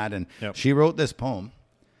and that. And she wrote this poem.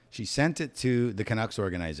 She sent it to the Canucks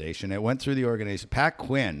organization. It went through the organization. Pat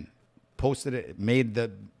Quinn posted it,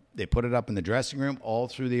 they put it up in the dressing room all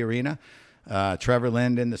through the arena. Trevor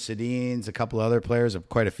Linden, the Sedins, a couple other players,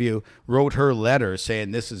 quite a few, wrote her letter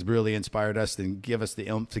saying this has really inspired us and give us the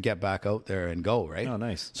oomph to get back out there and go, right? Oh,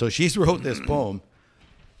 nice. So she's wrote this poem,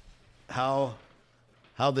 how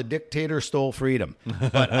the dictator stole freedom.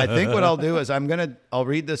 But I think what I'll do is I'll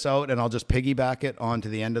read this out and I'll just piggyback it onto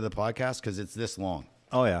the end of the podcast because it's this long.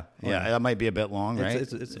 Oh, yeah. Yeah, that might be a bit long, right?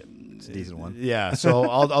 It's a decent one. Yeah, so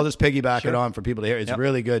I'll just piggyback it on for people to hear. It's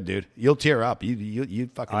really good, dude. You'll tear up. You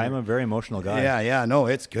fucking. I'm a very emotional guy. Yeah. No,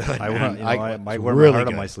 it's good. I might wear really my heart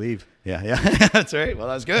good on my sleeve. Yeah. That's right. Well,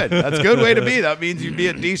 that's good. That's a good way to be. That means you'd be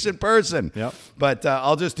a decent person. Yep. But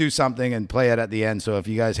I'll just do something and play it at the end. So if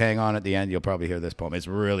you guys hang on at the end, you'll probably hear this poem. It's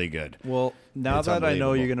really good. Well, now It's that I know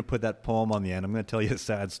unbelievable. you're going to put that poem on the end, I'm going to tell you a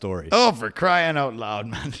sad story. Oh, for crying out loud,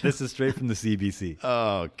 man. This is straight from the CBC.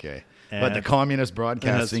 Okay. But the communist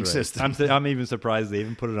broadcasting That's right. system. I'm even surprised they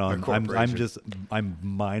even put it on. corporation. I'm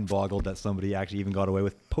mind boggled that somebody actually even got away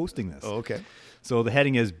with posting this. Oh, okay. So the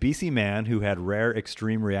heading is BC man who had rare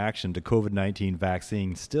extreme reaction to COVID-19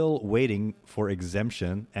 vaccine still waiting for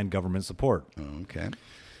exemption and government support. Okay.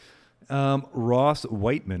 Ross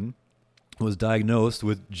Whiteman was diagnosed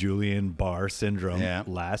with Guillain-Barré syndrome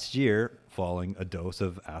last year following a dose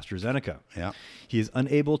of AstraZeneca. Yeah. He is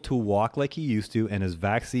unable to walk like he used to, and his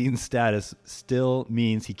vaccine status still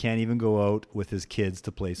means he can't even go out with his kids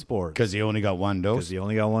to play sports. Because he only got one dose? Because he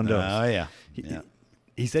only got one dose. Oh, yeah.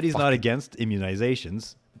 He said he's not against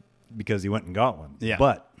immunizations because he went and got one. Yeah.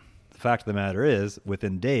 But the fact of the matter is,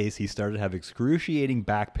 within days, he started to have excruciating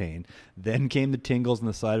back pain. Then came the tingles on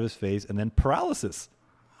the side of his face, and then paralysis.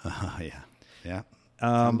 Yeah. It's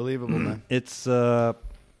unbelievable, man. It's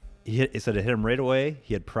he said it hit him right away.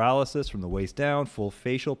 He had paralysis from the waist down, full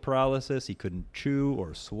facial paralysis. He couldn't chew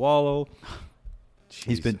or swallow.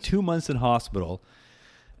 He's been 2 months in hospital,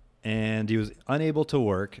 and he was unable to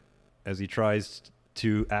work as he tries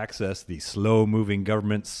to access the slow-moving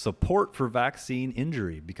government support for vaccine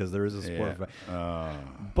injury because there is a support.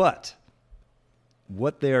 But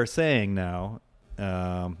what they are saying now,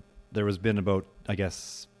 there has been about, I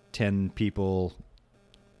guess, 10 people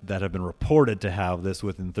that have been reported to have this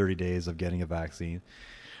within 30 days of getting a vaccine.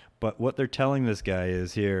 But what they're telling this guy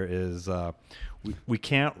is we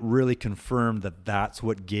can't really confirm that that's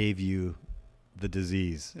what gave you the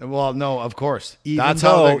disease. Well, no, of course.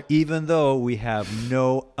 Even though we have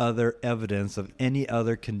no other evidence of any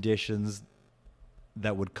other conditions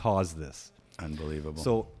that would cause this. Unbelievable.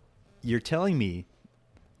 So you're telling me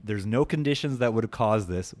there's no conditions that would have caused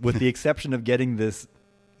this, with the exception of getting this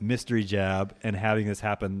mystery jab and having this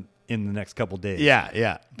happen in the next couple days.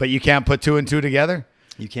 Yeah. But you can't put 2 and 2 together?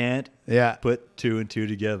 You can't Yeah. put 2 and 2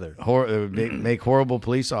 together. Make horrible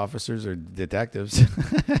police officers or detectives.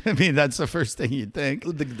 I mean, that's the first thing you'd think.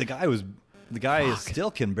 The guy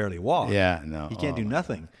still can barely walk. Yeah, no. He can't do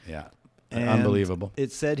nothing. Yeah. And Unbelievable.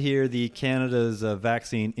 It said here the Canada's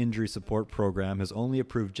vaccine injury support program has only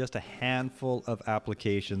approved just a handful of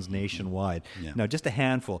applications nationwide. Yeah. Now, just a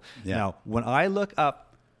handful. Yeah. Now, when I look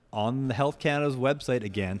up on the Health Canada's website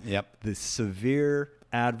again, the severe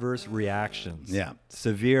adverse reactions. Yeah.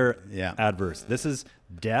 Severe Yeah. adverse. This is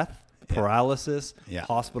death, paralysis, Yeah.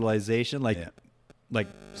 hospitalization, like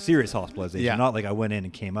serious hospitalization, Yeah. not like I went in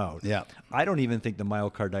and came out. Yeah. I don't even think the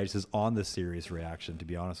myocarditis is on the serious reaction, to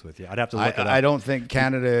be honest with you. I'd have to look it up. I don't think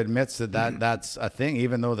Canada admits that's a thing,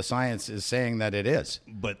 even though the science is saying that it is.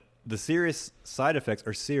 But the serious side effects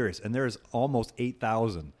are serious, and there's almost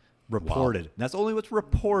 8,000 reported. And that's only what's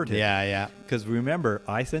reported. Yeah. Because remember,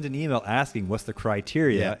 I sent an email asking what's the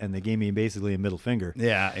criteria, and they gave me basically a middle finger.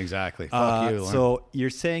 Yeah, exactly. Fuck you, Lauren. So you're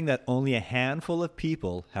saying that only a handful of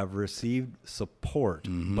people have received support,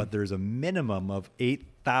 but there's a minimum of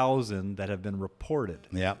 8,000 that have been reported.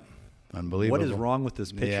 Yeah. Unbelievable. What is wrong with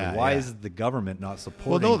this picture? Yeah, Why yeah. is the government not Well,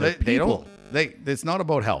 supporting no, the they people? don't. It's not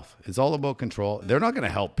about health. It's all about control. They're not going to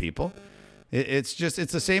help people. It's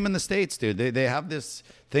the same in the States, dude. They have this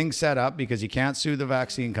thing set up because you can't sue the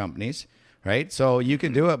vaccine companies, right? So you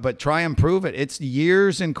can do it, but try and prove it. It's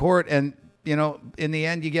years in court, and in the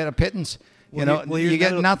end, you get a pittance. You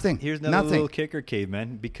get nothing. Here's another little kicker,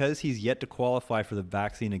 Caveman. Because he's yet to qualify for the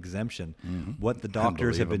vaccine exemption, what the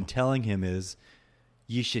doctors have been telling him is,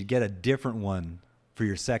 you should get a different one for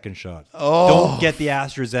your second shot. Don't get the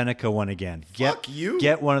AstraZeneca one again. Fuck you.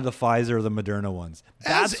 Get one of the Pfizer or the Moderna ones.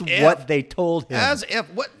 That's As if- what they told him. As if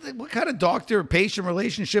what kind of doctor-patient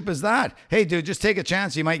relationship is that? Hey, dude, just take a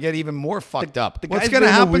chance. You might get even more fucked up. What's going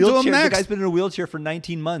to happen to him The next? guy's been in a wheelchair for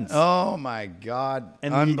 19 months. Oh my God!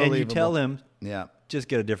 and Unbelievable. you tell him, yeah, just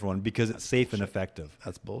get a different one because it's safe and effective.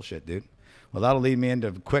 that's bullshit, dude. Well, that'll lead me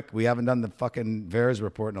into quick. We haven't done the fucking VAERS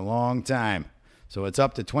report in a long time. So it's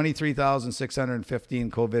up to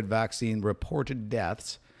 23,615 COVID vaccine reported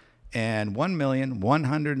deaths and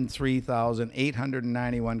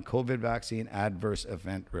 1,103,891 COVID vaccine adverse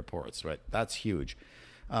event reports. Right, that's huge.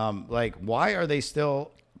 Why are they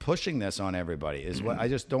still pushing this on everybody? Is what I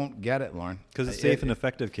just don't get it, Lauren. Because it's safe and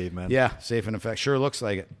effective, Caveman. Yeah, safe and effective. Sure looks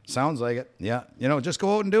like it. Sounds like it. Yeah, just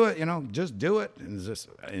go out and do it. Just do it. And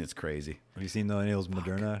it's crazy. Have you seen any of those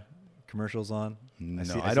Moderna commercials on?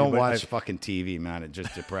 No, I don't watch fucking TV, man. It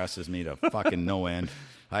just depresses me to fucking no end.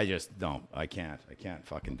 I just don't. I can't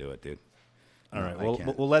fucking do it, dude. All right. Well,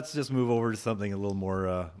 let's just move over to something a little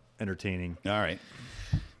more entertaining. All right.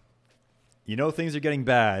 Things are getting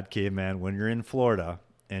bad, Caveman, when you're in Florida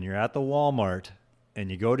and you're at the Walmart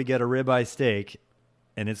and you go to get a ribeye steak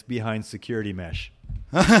and it's behind security mesh.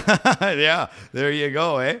 Yeah, there you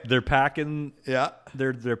go, eh? They're packing. Yeah.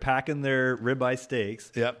 They're packing their ribeye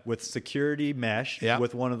steaks. Yep. With security mesh. Yep.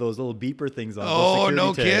 With one of those little beeper things on. Oh, those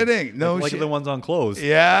no security tags. kidding. No like shit. the ones on clothes.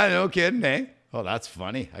 Yeah, no kidding, eh? Oh, that's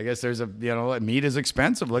funny. I guess there's meat is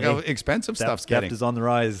expensive. Look how expensive stuff's getting. Theft is on the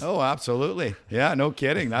rise. Oh, absolutely. Yeah, no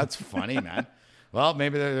kidding. That's funny, man. Well,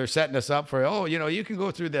 maybe they're setting us up for, you can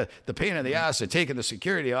go through the pain in the ass of taking the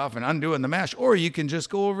security off and undoing the mesh, or you can just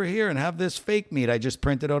go over here and have this fake meat I just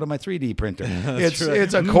printed out of my 3D printer.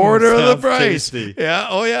 It's a quarter of the price. Tasty. Yeah.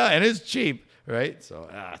 Oh, yeah. And it's cheap. Right? So,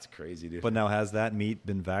 that's crazy, dude. But now, has that meat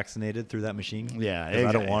been vaccinated through that machine? Yeah. 'Cause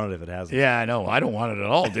I don't want it if it hasn't. Yeah, I know. I don't want it at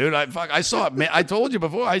all, dude. I saw it. I told you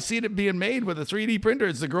before. I seen it being made with a 3D printer.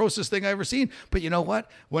 It's the grossest thing I ever seen. But you know what?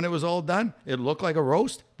 When it was all done, it looked like a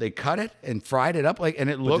roast. They cut it and fried it up and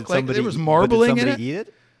it looked like there was marbling in it. Did somebody eat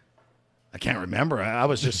it? I can't remember. I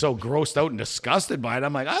was just so grossed out and disgusted by it.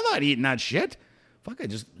 I'm like, I'm not eating that shit.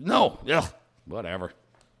 No. Ugh, whatever.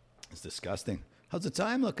 It's disgusting. How's the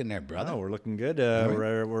time looking there, brother? Oh, we're looking good.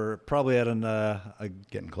 We're probably at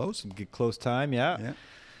getting close. Close time, yeah. Yeah.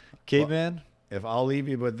 Caveman. Well, if I'll leave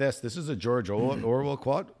you with this is a George Orwell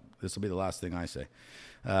quote. This will be the last thing I say.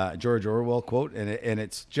 George Orwell quote, and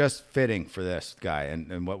it's just fitting for this guy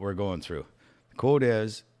and what we're going through. The quote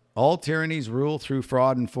is, "All tyrannies rule through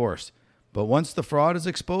fraud and force, but once the fraud is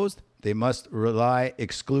exposed, they must rely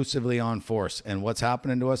exclusively on force." And what's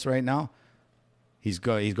happening to us right now? He's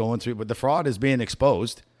going through, but the fraud is being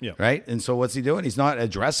exposed, right? And so what's he doing? He's not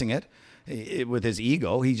addressing it with his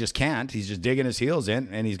ego. He just can't. He's just digging his heels in,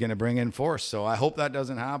 and he's going to bring in force. So I hope that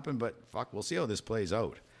doesn't happen, but fuck, we'll see how this plays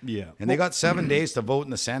out. Yeah. And they got 7 days to vote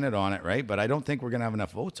in the Senate on it, right? But I don't think we're going to have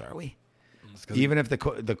enough votes, are we? Even if the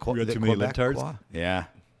Quebec Qua, yeah.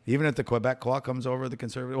 Even if the Quebec Qua comes over the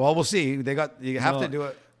Conservative, well, we'll see. You have to do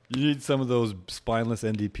it. You need some of those spineless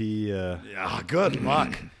NDP. Yeah, good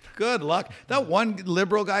luck. Good luck. That one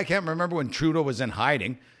Liberal guy, I can't remember when Trudeau was in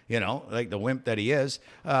hiding, like the wimp that he is.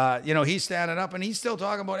 He's standing up and he's still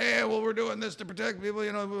talking about, hey, well, we're doing this to protect people.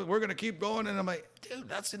 We're going to keep going. And I'm like, dude,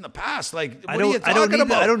 that's in the past. Like, what are you talking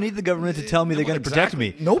about? I don't need the government to tell me they're going to protect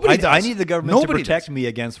me. Nobody does. I need the government to protect me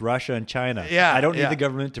against Russia and China. Yeah, I don't need the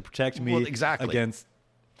government to protect me exactly. against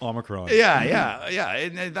Omicron. Yeah.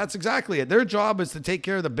 And that's exactly it. Their job is to take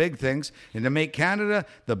care of the big things and to make Canada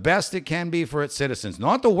the best it can be for its citizens,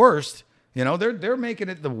 not the worst. They're making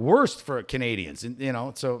it the worst for Canadians, and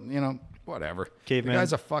whatever. Caveman. The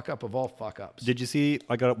guy's a fuck up of all fuck ups. Did you see?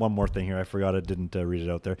 I got one more thing here. I forgot I didn't read it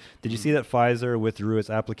out there. Did you see that Pfizer withdrew its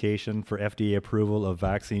application for FDA approval of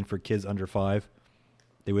vaccine for kids under 5?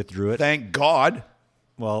 They withdrew it. Thank God.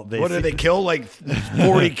 Well, did they kill like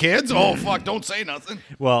 40 kids? Oh fuck! Don't say nothing.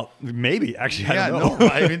 Well, maybe actually. I don't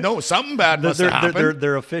know. No. Something bad must have happened.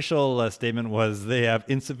 Their official statement was they have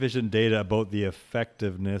insufficient data about the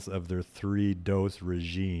effectiveness of their 3-dose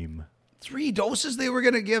regime. 3 doses they were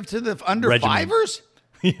going to give to the under Regimen. 5ers?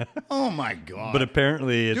 Yeah. Oh my God. But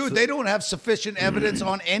apparently dude, they don't have sufficient evidence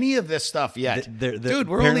on any of this stuff yet. Dude,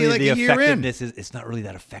 we're only like a year in. It's not really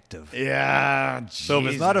that effective. Yeah. So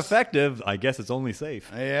if it's not effective, I guess it's only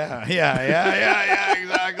safe. Yeah,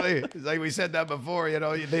 exactly. It's like we said that before,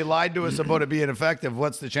 they lied to us about it being effective.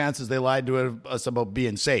 What's the chances they lied to us about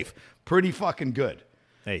being safe? Pretty fucking good.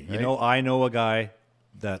 Hey, right? I know a guy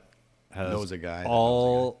that has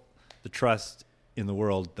all the trust in the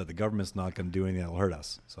world that the government's not going to do anything that'll hurt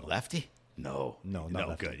us. So Lefty? No, not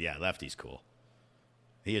Lefty. Good. Yeah, Lefty's cool.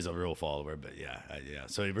 He is a real follower, but yeah.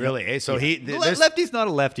 So really, Lefty's not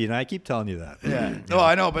a lefty, and I keep telling you that. Yeah. No,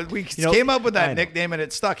 I know, but we came up with that nickname and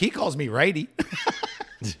it stuck. He calls me righty.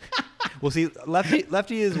 Well, see,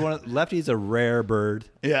 Lefty's a rare bird.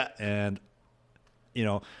 Yeah, and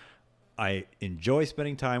I enjoy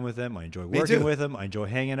spending time with him. I enjoy working with him. I enjoy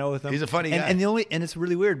hanging out with him. He's a funny guy. And it's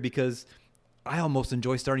really weird because I almost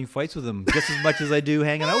enjoy starting fights with him just as much as I do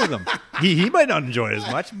hanging out with him. He might not enjoy it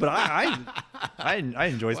as much, but I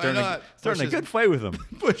enjoy starting a good fight with him.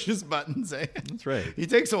 Push his buttons, eh? That's right. He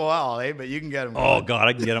takes a while, eh? But you can get him. Oh God,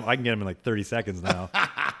 I can get him in like 30 seconds now.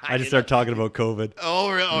 I just start talking about COVID.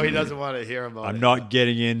 Oh really? Oh, he doesn't want to hear about it. I'm not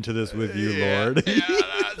getting into this with you, Lord. Yeah,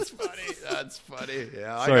 that's funny. That's funny.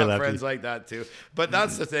 Yeah, Sorry, I got Lefty. friends like that too. But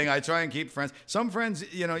that's the thing. I try and keep friends. Some friends,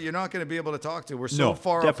 you're not going to be able to talk to. We're so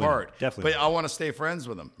far apart. Definitely. But I want to stay friends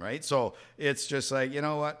with them, right? So it's just like, you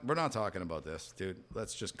know what? We're not talking about this, dude.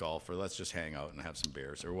 Let's just golf or let's just hang out and have some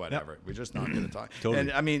beers or whatever. Yep. We're just not going to talk. Totally.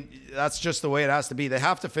 And I mean, that's just the way it has to be. They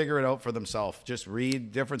have to figure it out for themselves. Just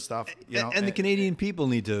read different stuff. And the Canadian people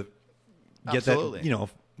need to get absolutely. that.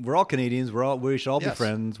 We're all Canadians. We should all be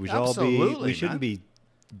friends. We should all be. We shouldn't be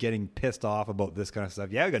getting pissed off about this kind of stuff.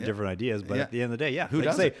 Yeah, we got different ideas, but at the end of the day, who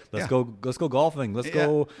does it? Let's go golfing. Let's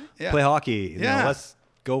go play hockey. Let's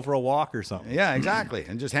go for a walk or something. Yeah, exactly,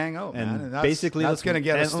 and just hang out, man. And basically, that's going to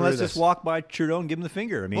get us through this. Let's just walk by Trudeau and give him the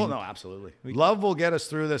finger. I mean, well, no, absolutely. Love will get us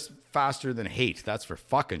through this faster than hate. That's for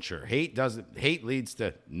fucking sure. Hate leads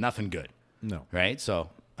to nothing good. No, right? So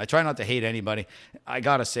I try not to hate anybody. I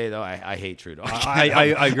gotta say though, I hate Trudeau.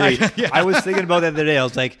 I agree. I was thinking about that the other day. I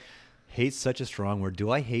was like, hate's such a strong word.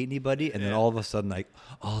 Do I hate anybody? And then all of a sudden,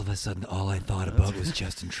 all I thought about was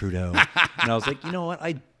Justin Trudeau. And I was like, you know what?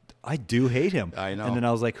 I do hate him. I know. And then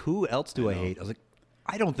I was like, who else do I hate? I was like,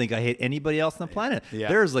 I don't think I hate anybody else on the planet. Yeah.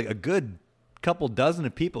 There's like a good couple dozen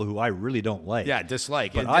of people who I really don't like. Yeah,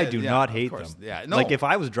 dislike. But I do not hate them. Yeah, no. Like if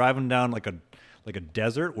I was driving down like a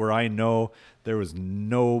desert where I know there was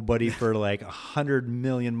nobody for like 100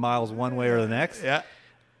 million miles one way or the next. Yeah.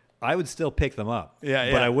 I would still pick them up.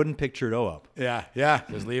 Yeah. But I wouldn't pick Trudeau up. Yeah.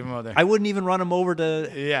 Just leave him out there. I wouldn't even run him over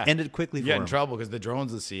to end it quickly for him. You get in trouble because the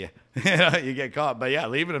drones will see you. You get caught. But yeah,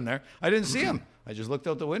 leaving him there. I didn't see him. I just looked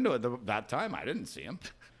out the window at that time. I didn't see him.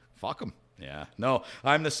 Fuck him. Yeah. No,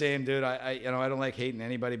 I'm the same, dude. I don't like hating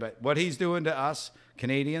anybody, but what he's doing to us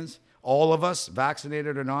Canadians, all of us,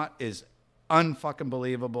 vaccinated or not, is unfucking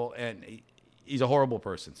believable, and he's a horrible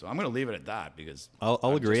person. So I'm going to leave it at that because I'll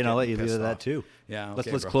agree, and I'll let you leave it at that too. Yeah.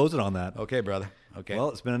 Okay, let's close it on that. Okay, brother. Okay. Well,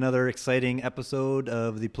 it's been another exciting episode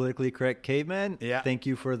of the Politically Correct Caveman. Yeah. Thank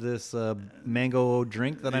you for this mango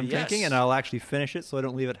drink that I'm Yes. drinking, and I'll actually finish it so I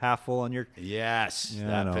don't leave it half full on your... Yes. Yeah, I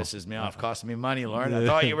that know. pisses me off. Costing me money, Lauren. I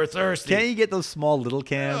thought you were thirsty. Can't you get those small little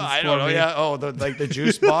cans? I for don't know. me? Yeah. Oh, like the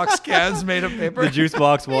juice box cans made of paper. The juice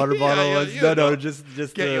box water Yeah, bottle yeah, ones? you No, know. just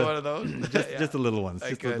Get you one of those. just the little ones. I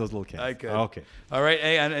Just could. those little cans. I could. Okay. All right.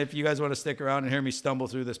 Hey, and if you guys want to stick around and hear me stumble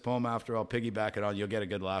through this poem after, I'll piggyback it on. You'll get a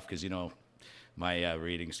good laugh because, you know, my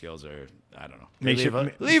reading skills are, I don't know.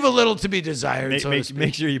 Leave a little to be desired,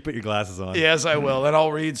 Make sure you put your glasses on. Yes, I will. And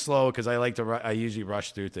I'll read slow because I like to. I usually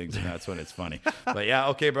rush through things, and that's when it's funny. But yeah,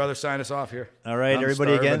 okay, brother, sign us off here. All right, I'm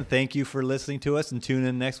everybody, starving. again, thank you for listening to us, and tune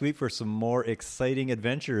in next week for some more exciting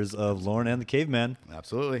adventures of Lauren and the Caveman.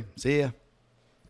 Absolutely. See ya.